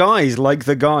 Like the guys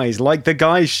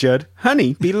should.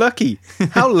 Honey, be lucky.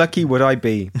 How lucky would I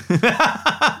be?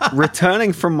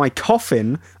 Returning from my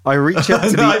coffin, I reach up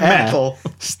to the Like air. metal.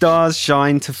 Stars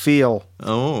shine to feel.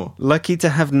 Oh. Lucky to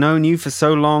have known you for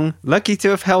so long. Lucky to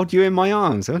have held you in my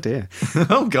arms. Oh dear.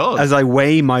 Oh, God. As I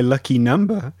weigh my lucky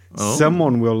number,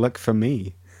 someone will look for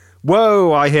me.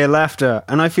 Whoa, I hear laughter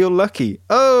and I feel lucky.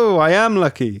 Oh, I am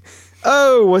lucky.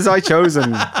 Oh, was I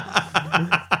chosen?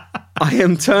 I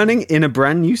am turning in a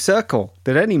brand new circle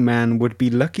that any man would be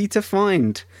lucky to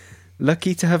find.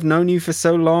 Lucky to have known you for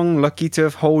so long. Lucky to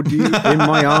have held you in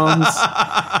my arms.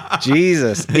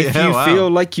 Jesus. If Yeah, you wow. feel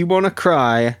like you want to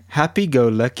cry,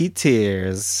 happy-go-lucky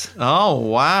tears. Oh,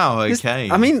 wow. Okay.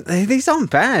 I mean, these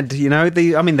aren't bad, you know.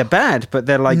 They're bad, but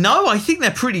they're like... No, I think they're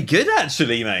pretty good,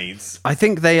 actually, mate. I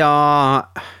think they are...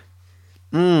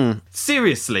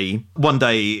 Seriously, one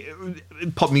day,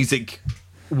 pop music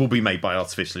will be made by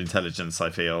artificial intelligence, I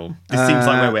feel. It seems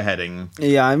like where we're heading.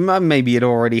 Yeah, maybe it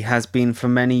already has been for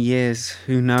many years.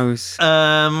 Who knows?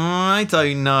 I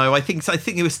don't know. I think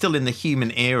it was still in the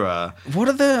human era. What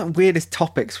are the weirdest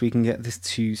topics we can get this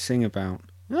to sing about?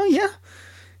 Oh, yeah.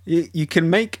 You can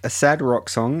make a sad rock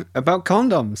song about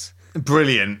condoms.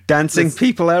 Brilliant. Dancing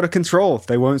people out of control.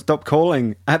 They won't stop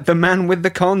calling at the man with the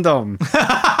condom.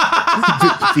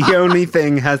 The only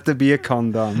thing has to be a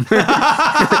condom.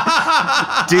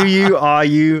 Are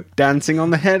you dancing on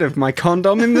the head of my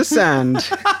condom in the sand?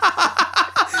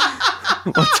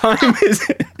 What time is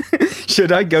it?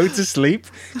 Should I go to sleep?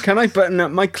 Can I button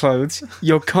up my clothes?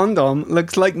 Your condom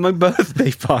looks like my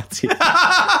birthday party.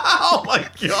 Oh my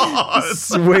God.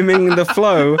 Swimming the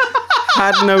flow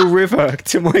had no river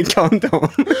to my condom.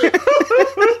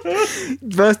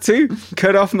 Verse 2,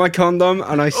 cut off my condom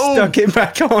and I stuck it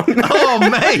back on. Oh,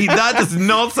 mate, that does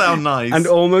not sound nice. And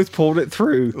almost pulled it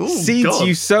through. Ooh, Seeds God.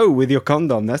 you sow with your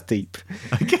condom. That's deep.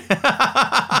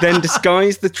 Then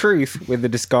disguise the truth with a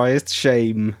disguised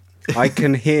shame. I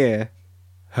can hear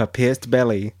her pierced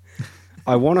belly.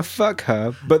 I want to fuck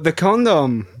her, but the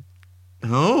condom.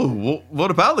 Oh,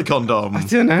 what about the condom? I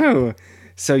don't know.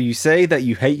 So you say that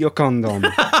you hate your condom.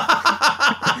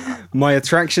 My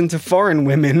attraction to foreign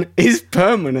women is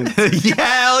permanent.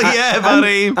 Hell yeah,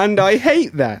 buddy. And I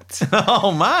hate that.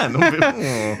 Oh, man.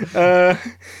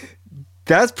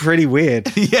 That's pretty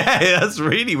weird. Yeah, that's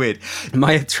really weird.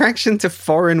 My attraction to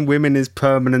foreign women is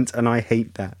permanent and I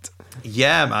hate that.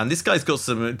 Yeah, man, this guy's got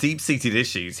some deep-seated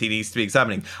issues he needs to be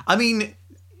examining. I mean,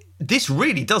 this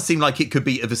really does seem like it could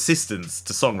be of assistance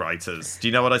to songwriters. Do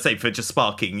you know what I say? For just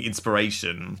sparking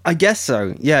inspiration. I guess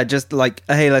so. Yeah, just like,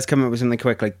 hey, let's come up with something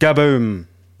quickly. Gaboom.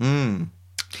 I mean,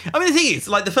 the thing is,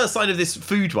 like, the first line of this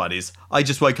food one is, I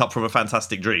just woke up from a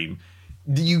fantastic dream.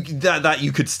 You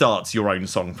could start your own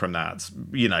song from that,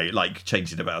 you know, like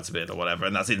change it about a bit or whatever,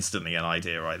 and that's instantly an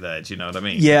idea right there. Do you know what I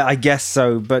mean? Yeah, I guess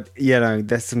so, but you know,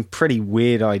 there's some pretty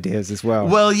weird ideas as well.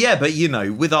 Well, yeah, but you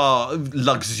know, with our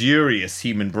luxurious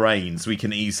human brains, we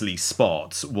can easily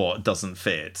spot what doesn't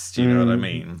fit. Do you know what I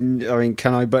mean? I mean,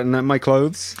 can I button up my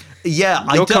clothes? Yeah,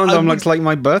 Your condom looks like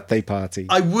my birthday party.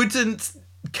 I wouldn't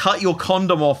cut your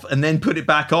condom off and then put it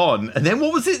back on. And then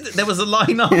what was it? There was a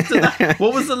line after that.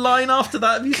 What was the line after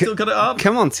that? Have you still got it up?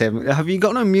 Come on, Tim. Have you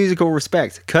got no musical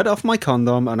respect? Cut off my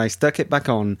condom and I stuck it back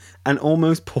on and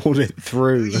almost pulled it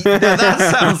through. Now,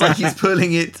 that sounds like he's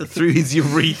pulling it through his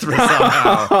urethra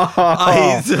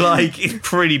somehow. It's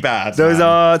pretty bad. Those man.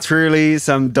 are truly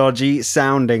some dodgy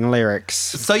sounding lyrics.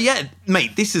 So yeah,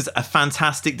 mate, this is a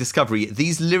fantastic discovery.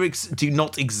 These lyrics do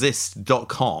not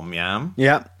exist.com, yeah?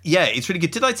 Yeah. Yeah, it's really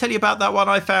good. Did I tell you about that one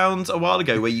I found a while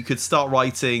ago where you could start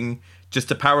writing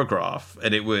just a paragraph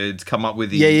and it would come up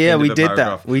with the Yeah, end we of a did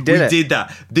paragraph? that. We did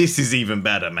that. This is even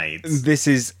better, mate. This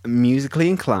is musically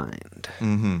inclined.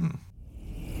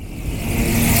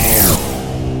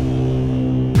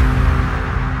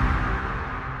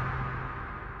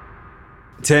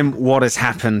 Tim, what has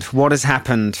happened? What has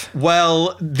happened?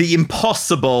 Well, the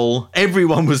impossible.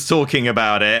 Everyone was talking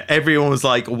about it. Everyone was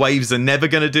like, Waves are never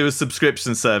going to do a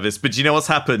subscription service. But do you know what's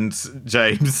happened,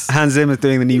 James? Hans Zimmer's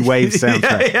doing the new Waves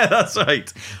soundtrack. yeah, that's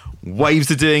right. Waves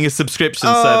are doing a subscription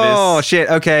service. Oh, shit.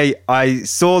 Okay. I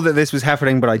saw that this was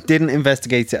happening, but I didn't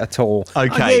investigate it at all.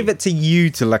 Okay. I gave it to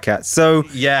you to look at. So,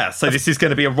 Yeah, so this is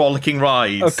going to be a rollicking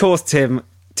ride. of course, Tim,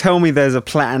 tell me there's a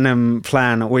platinum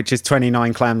plan, which is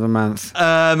 29 clams a month.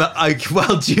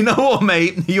 Well, do you know what,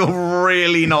 mate? You're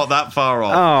really not that far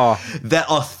off. Oh. There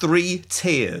are 3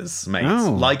 tiers, mate.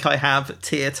 Oh. Like I have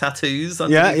tier tattoos Yeah,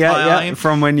 underneath my eye.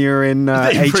 From when you're in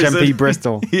HMP prison.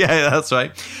 Bristol. Yeah, that's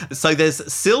right. So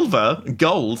there's silver,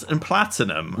 gold, and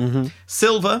platinum. Mm-hmm.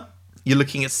 Silver, you're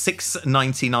looking at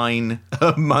 $6.99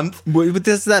 a month.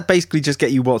 Does that basically just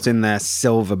get you what's in their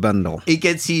silver bundle? It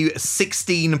gets you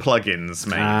 16 plugins,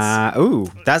 mate.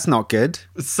 Ooh, that's not good.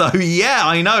 So yeah,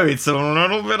 I know it's a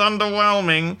little bit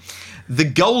underwhelming. The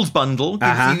gold bundle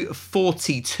gives you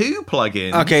 42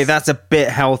 plugins. Okay, that's a bit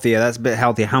healthier.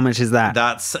 How much is that?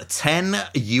 That's 10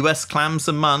 US clams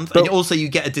a month. And also you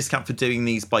get a discount for doing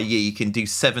these by year. You can do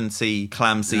 70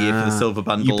 clams a year for the silver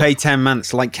bundle. You pay 10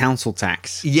 months like council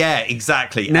tax. Yeah,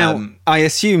 exactly. Now, I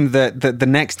assume that the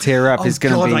next tier up is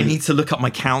going to be... I need to look up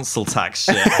my council tax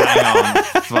shit. Hang on.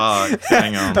 Fuck.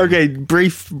 Hang on. Okay,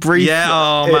 brief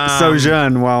man.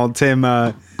 sojourn while Tim...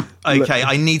 Okay,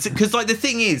 I need to, because like the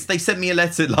thing is, they sent me a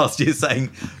letter last year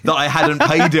saying that I hadn't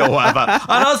paid it or whatever, and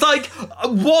I was like,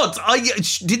 "What?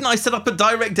 Didn't I set up a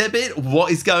direct debit?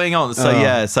 What is going on?" So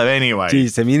yeah. So anyway,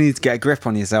 Jeez, Tim, you need to get a grip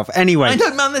on yourself. Anyway, I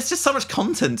don't, man. There's just so much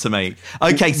content to make.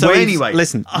 Okay, so Waves, anyway,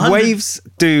 listen, Waves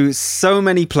do so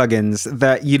many plugins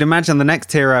that you'd imagine the next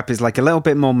tier up is like a little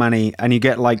bit more money, and you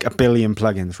get like 1 billion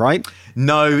plugins, right?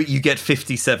 No, you get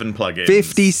 57 plugins.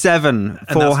 57 for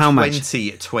and that's how much?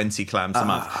 20 clams a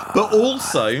month. But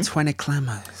also, 20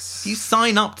 clammers. if you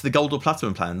sign up to the gold or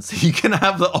platinum plans, you can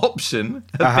have the option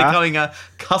of becoming a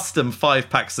custom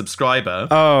 5-pack subscriber.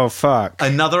 Oh, fuck.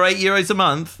 Another €8 a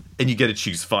month, and you get to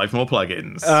choose 5 more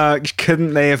plugins.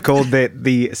 Couldn't they have called it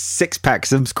the 6-pack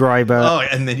subscriber? Oh,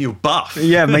 and then you're buff.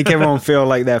 Yeah, make everyone feel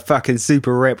like they're fucking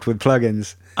super ripped with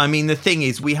plugins. I mean, the thing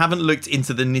is, we haven't looked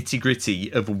into the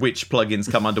nitty-gritty of which plugins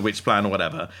come under which plan or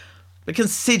whatever. But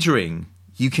considering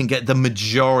you can get the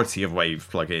majority of Wave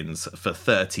plugins for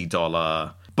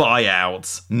 $30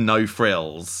 buyouts, no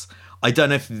frills, I don't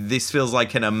know if this feels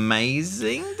like an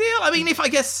amazing deal. I mean, I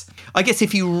guess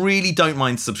if you really don't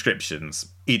mind subscriptions,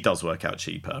 it does work out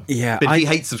cheaper. Yeah, but if you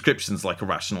hate subscriptions like a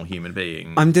rational human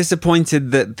being, I'm disappointed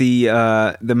that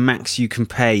the max you can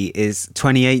pay is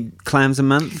 28 clams a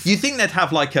month. you think they'd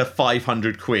have like a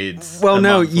 500 quid? Well, a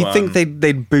no, month you one. think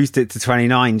they'd boost it to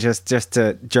 29 just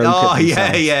to joke Oh at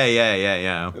yeah, themselves.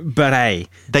 yeah. But hey,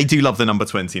 They do love the number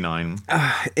 29.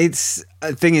 it's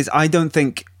the thing is, I don't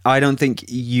think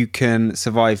you can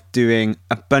survive doing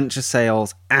a bunch of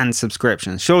sales and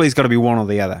subscriptions. Surely it's got to be one or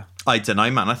the other. I don't know,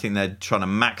 man. I think they're trying to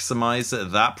maximize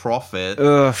that profit.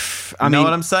 Ugh, I know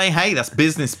what I'm saying? Hey, that's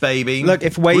business, baby. Look,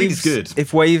 if Greed's good.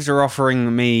 Waves are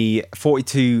offering me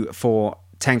 42 for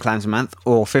 10 clams a month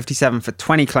or 57 for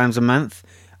 20 clams a month,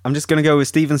 I'm just going to go with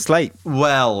Stephen Slate.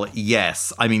 Well,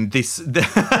 yes. I mean, this,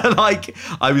 like,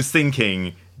 I was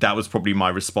thinking that was probably my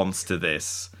response to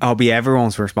this. I'll be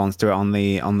everyone's response to it on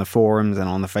the forums and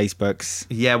on the Facebooks.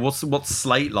 Yeah, what's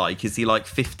Slate like? Is he like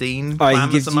 15 He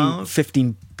clams gives a you month?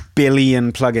 15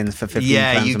 billion plugins for 15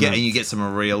 Yeah, clams you a get month. and you get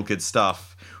some real good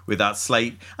stuff with that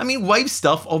Slate. I mean, Wave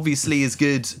stuff obviously is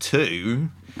good too,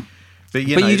 but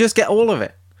you know, you just get all of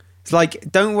it. It's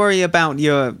like, don't worry about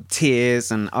your tiers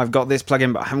and I've got this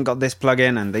plugin, but I haven't got this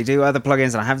plugin, and they do other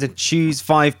plugins, and I have to choose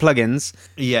 5 plugins.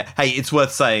 yeah. Hey, it's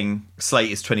worth saying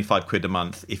Slate is 25 quid a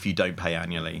month if you don't pay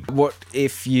annually. What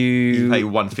if You pay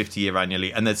 $150 a year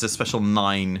annually, and there's a special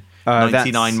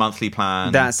 $9.99 monthly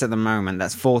plan. That's at the moment.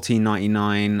 That's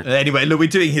 $14.99. Anyway, look, we're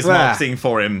doing his marketing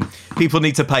for him. People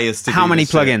need to pay us to How do many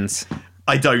this shit. plugins?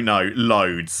 I don't know.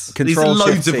 Loads. Control There's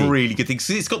loads Shift of C. really good things.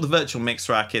 It's got the virtual mix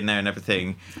rack in there and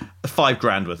everything.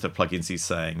 $5,000 worth of plugins, he's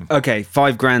saying. Okay,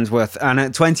 $5,000 worth, and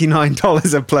at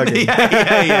 $29 a plugin.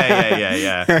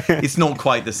 Yeah. It's not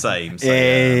quite the same. So,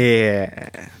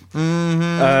 Yeah.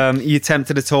 You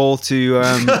tempted at all to?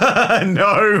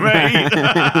 No,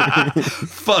 mate.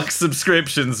 Fuck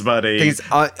subscriptions, buddy. Because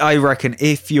I reckon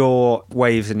if you're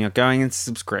Waves and you're going into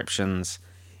subscriptions,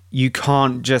 you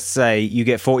can't just say you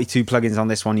get 42 plugins on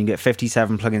this one, you get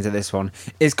 57 plugins at this one.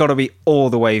 It's got to be all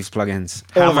the Waves plugins.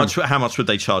 All of them. How much would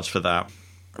they charge for that?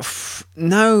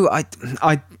 No,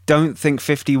 I don't think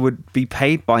 50 would be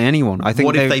paid by anyone. I think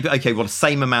What if they... Okay, well,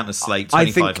 same amount as Slate,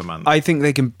 25 a month. I think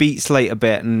they can beat Slate a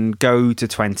bit and go to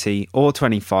 20 or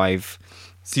 25.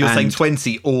 So you're saying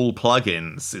 20 all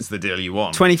plugins is the deal you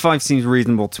want? 25 seems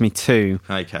reasonable to me too.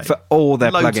 Okay. For all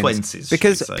their Low plugins. 20s,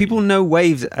 because should we say. people know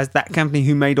Waves as that company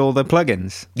who made all the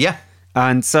plugins. Yeah.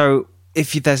 And so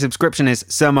if their subscription is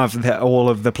all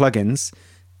of the plugins,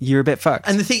 you're a bit fucked.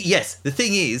 And the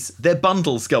thing is, their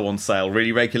bundles go on sale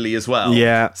really regularly as well.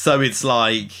 Yeah. So it's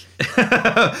like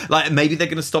maybe they're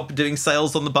going to stop doing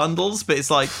sales on the bundles, but it's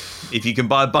like, if you can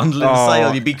buy a bundle in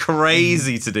sale, you'd be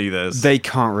crazy to do this. They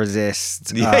can't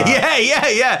resist.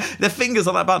 Yeah. Their fingers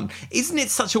on that button. Isn't it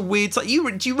such a weird... do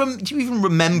you even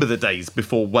remember the days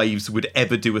before Waves would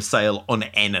ever do a sale on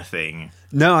anything?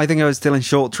 No, I think I was still in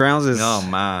short trousers. Oh,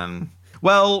 man.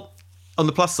 Well... On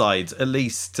the plus side, at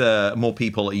least more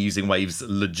people are using Waves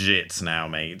legit now,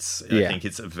 mates. I think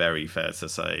it's very fair to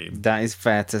say. That is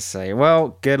fair to say.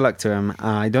 Well, good luck to him.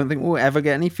 I don't think we'll ever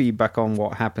get any feedback on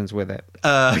what happens with it.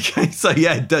 Okay, so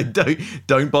yeah,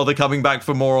 don't bother coming back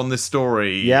for more on this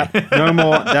story. Yep, no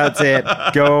more. That's it.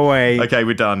 Go away. Okay,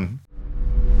 we're done.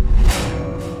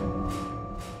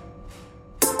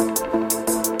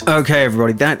 Okay,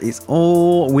 everybody, that is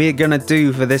all we're going to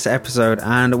do for this episode.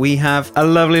 And we have a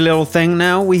lovely little thing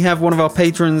now. We have one of our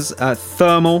patrons,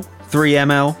 Thermal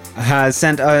 3ML, has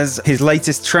sent us his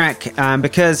latest track. And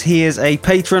because he is a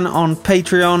patron on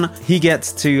Patreon, he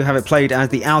gets to have it played as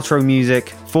the outro music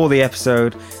for the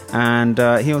episode. And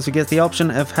he also gets the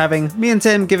option of having me and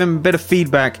Tim give him a bit of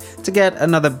feedback to get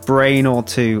another brain or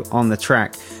two on the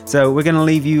track. So we're going to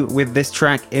leave you with this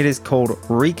track. It is called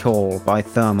Recall by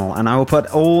Thermal. And I will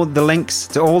put all the links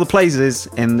to all the places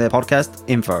in the podcast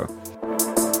info.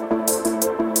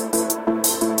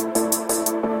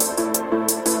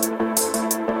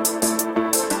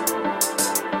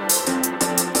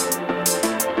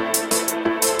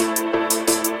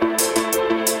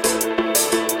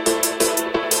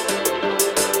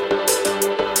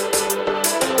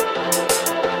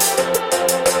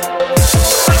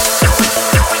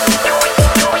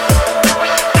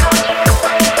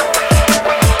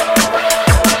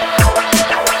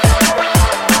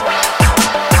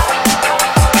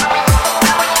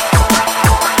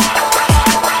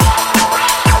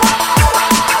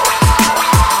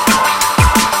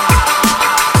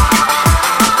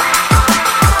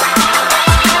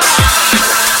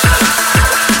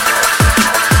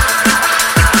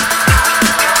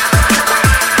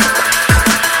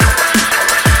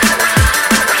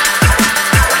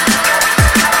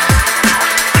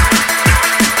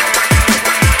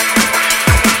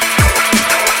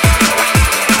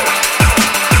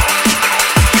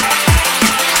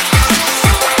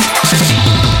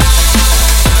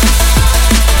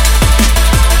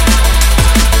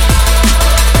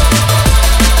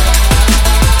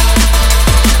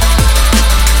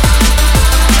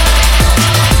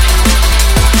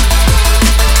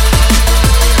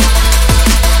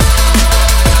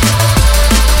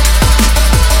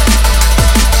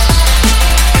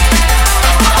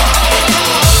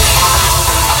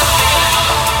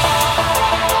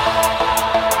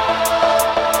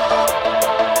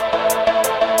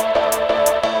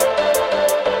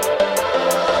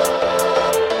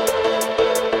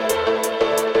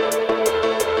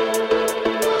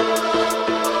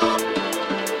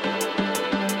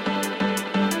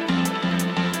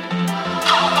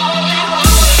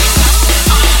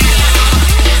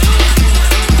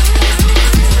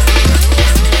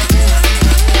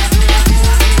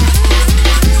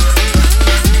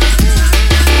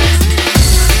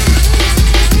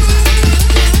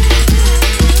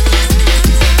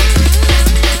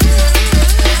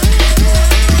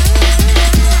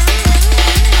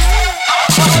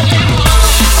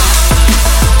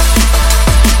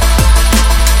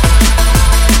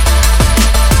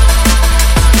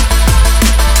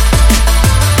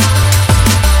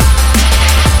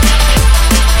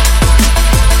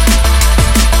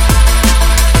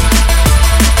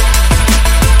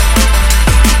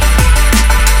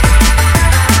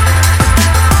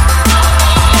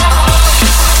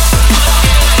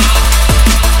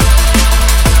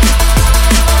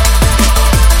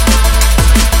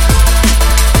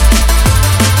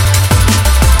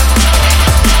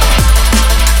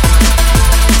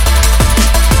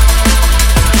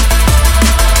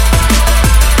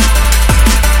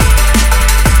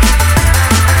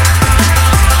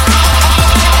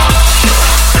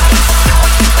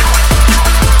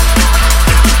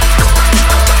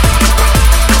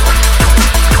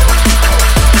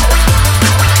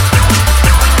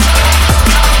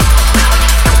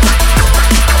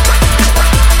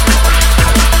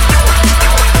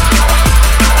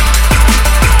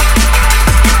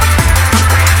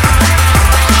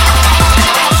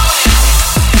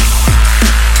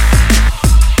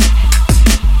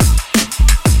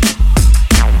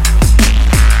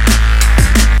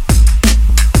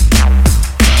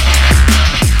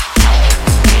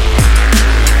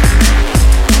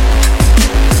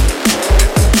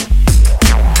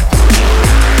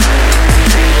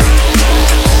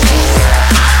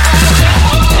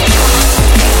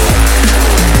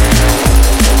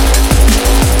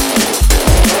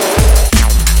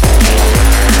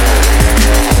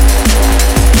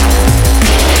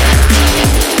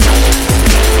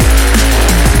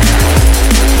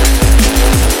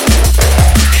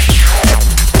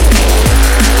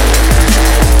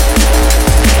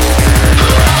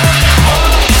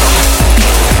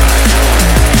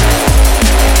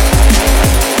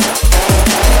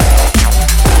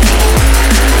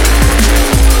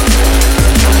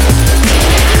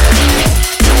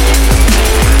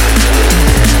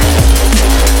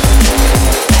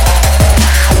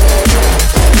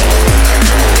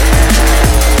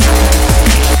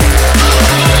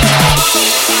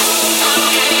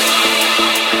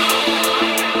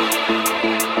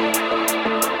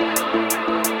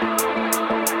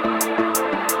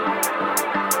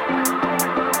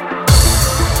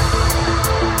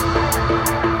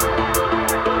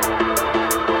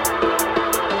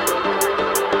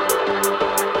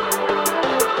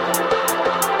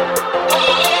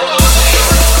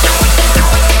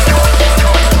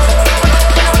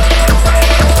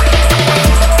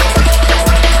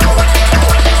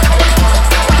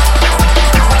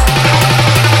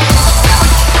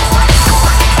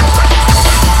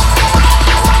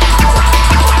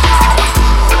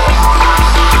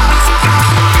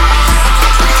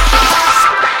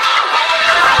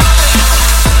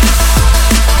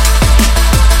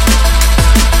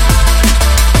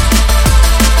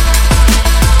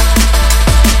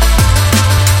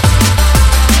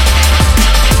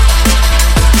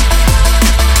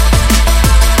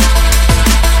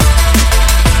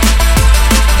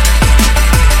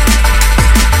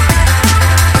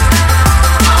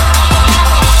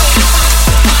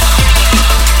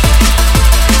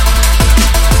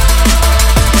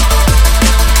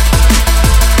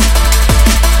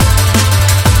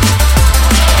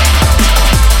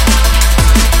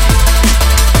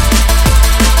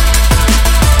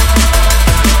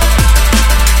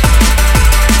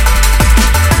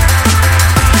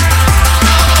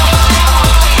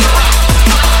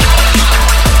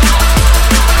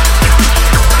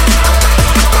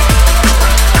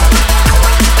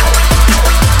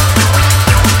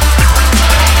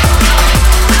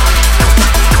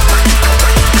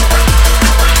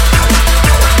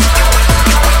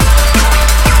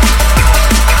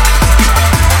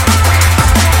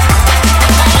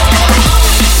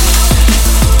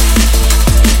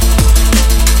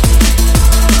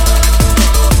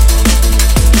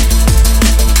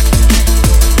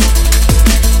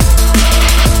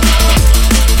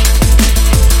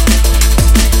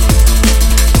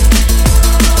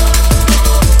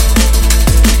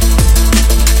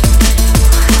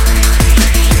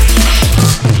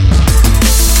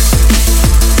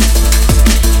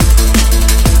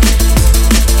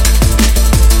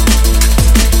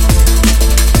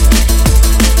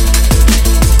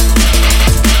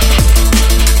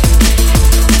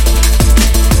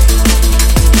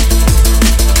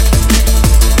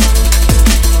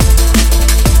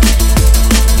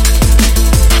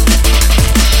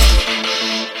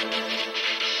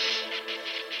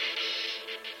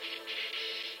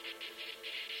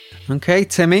 Okay,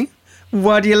 Timmy.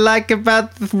 What do you like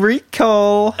about the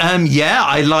Recall? Yeah,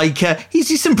 I like. He's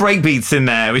used some breakbeats in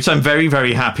there, which I'm very,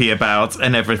 very happy about,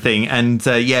 and everything. And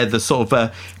the sort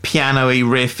of piano-y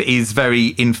riff is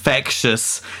very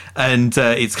infectious, and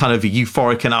it's kind of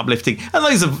euphoric and uplifting. And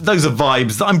those are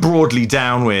vibes that I'm broadly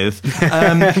down with.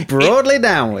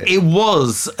 It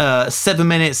was 7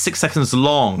 minutes 6 seconds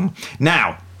long.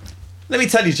 Now, let me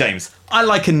tell you, James, I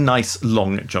like a nice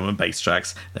long drum and bass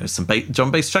tracks. There were some drum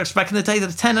and bass tracks back in the day that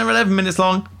are 10 or 11 minutes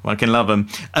long. I can love them.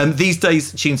 These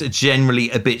days, tunes are generally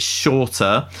a bit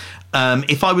shorter.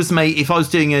 If I was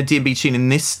doing a D&B tune in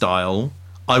this style,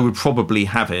 I would probably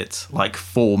have it like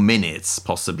 4 minutes,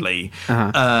 possibly.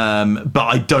 But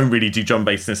I don't really do drum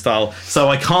bass in this style, so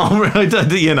I can't. I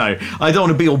don't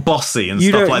want to be all bossy and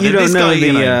stuff like that. You don't know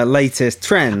the latest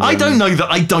trends. I don't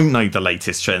know the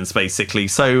latest trends, basically.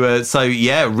 So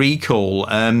yeah, Recall.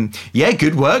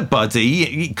 Good work,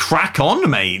 buddy. Crack on,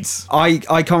 mate.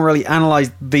 I can't really analyze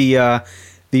the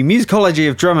musicology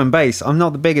of drum and bass. I'm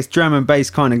not the biggest drum and bass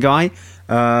kind of guy.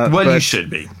 You should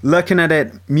be. Looking at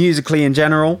it musically in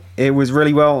general, it was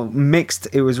really well mixed.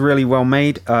 It was really well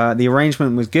made. The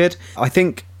arrangement was good. I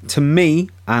think, to me,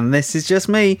 and this is just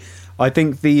me, I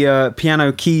think the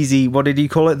piano keysy, what did you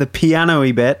call it? The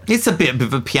piano-y bit. It's a bit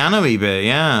of a piano-y bit,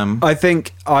 yeah. I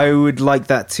think I would like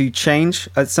that to change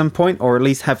at some point, or at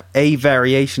least have a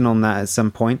variation on that at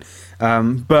some point.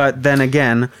 But then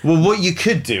again... Well, what you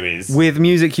could do is... With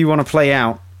music you want to play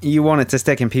out, you want it to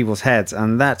stick in people's heads,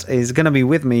 and that is going to be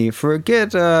with me for a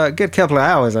good couple of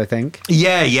hours, I think.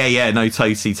 Yeah. No,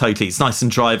 totally. It's nice and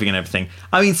driving and everything.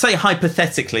 I mean, say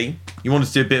hypothetically, you wanted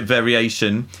to do a bit of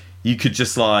variation, you could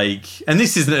just and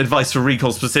this isn't advice for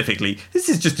Recall specifically, this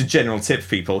is just a general tip for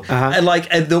people. And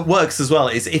that works as well,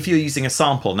 is if you're using a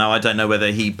sample. Now, I don't know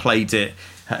whether he played it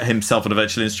himself on a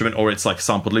virtual instrument or it's like a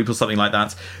sampled loop or something like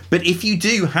that, but if you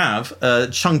do have a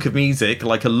chunk of music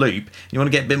like a loop, you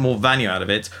want to get a bit more value out of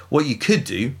it, what you could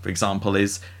do, for example,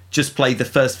 is just play the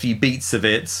first few beats of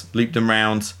it, loop them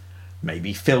round,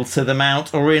 maybe filter them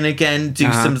out, or in again do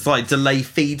some delay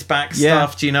feedback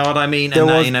stuff. Do you know what I mean? There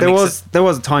was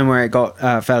a time where it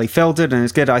got fairly filtered, and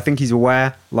it's good. I think he's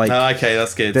aware. Okay,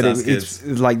 that's good. It's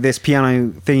like this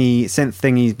piano thingy, synth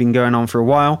thingy's been going on for a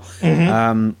while.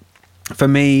 Mm-hmm. For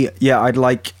me, I'd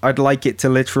like it to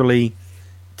literally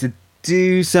to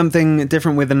do something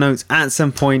different with the notes at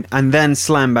some point and then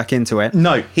slam back into it.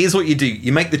 No, here's what you do.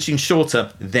 You make the tune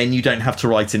shorter, then you don't have to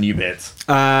write a new bit.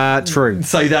 True.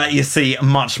 So that, you see,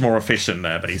 much more efficient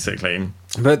there, basically.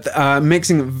 But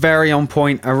mixing very on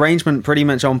point, arrangement pretty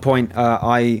much on point.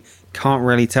 I can't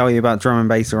really tell you about drum and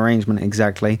bass arrangement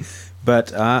exactly,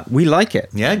 but we like it.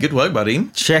 Yeah, good work, buddy.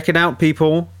 Check it out,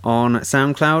 people, on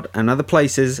SoundCloud and other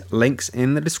places. Links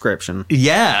in the description.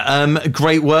 Yeah,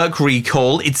 great work,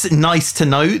 Recall. It's nice to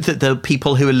know that the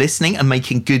people who are listening are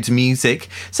making good music.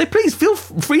 So please feel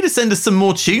free to send us some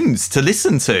more tunes to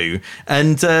listen to,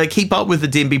 and keep up with the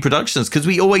D&B Productions, because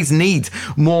we always need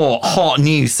more hot,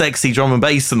 new, sexy drum and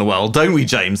bass in the world, don't we,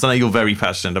 James? I know you're very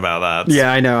passionate about that.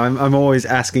 Yeah, I know. I'm always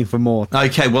asking for more.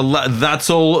 Okay, well,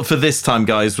 that's all for this time,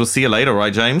 guys. We'll see you later,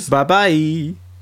 right, James? Bye-bye.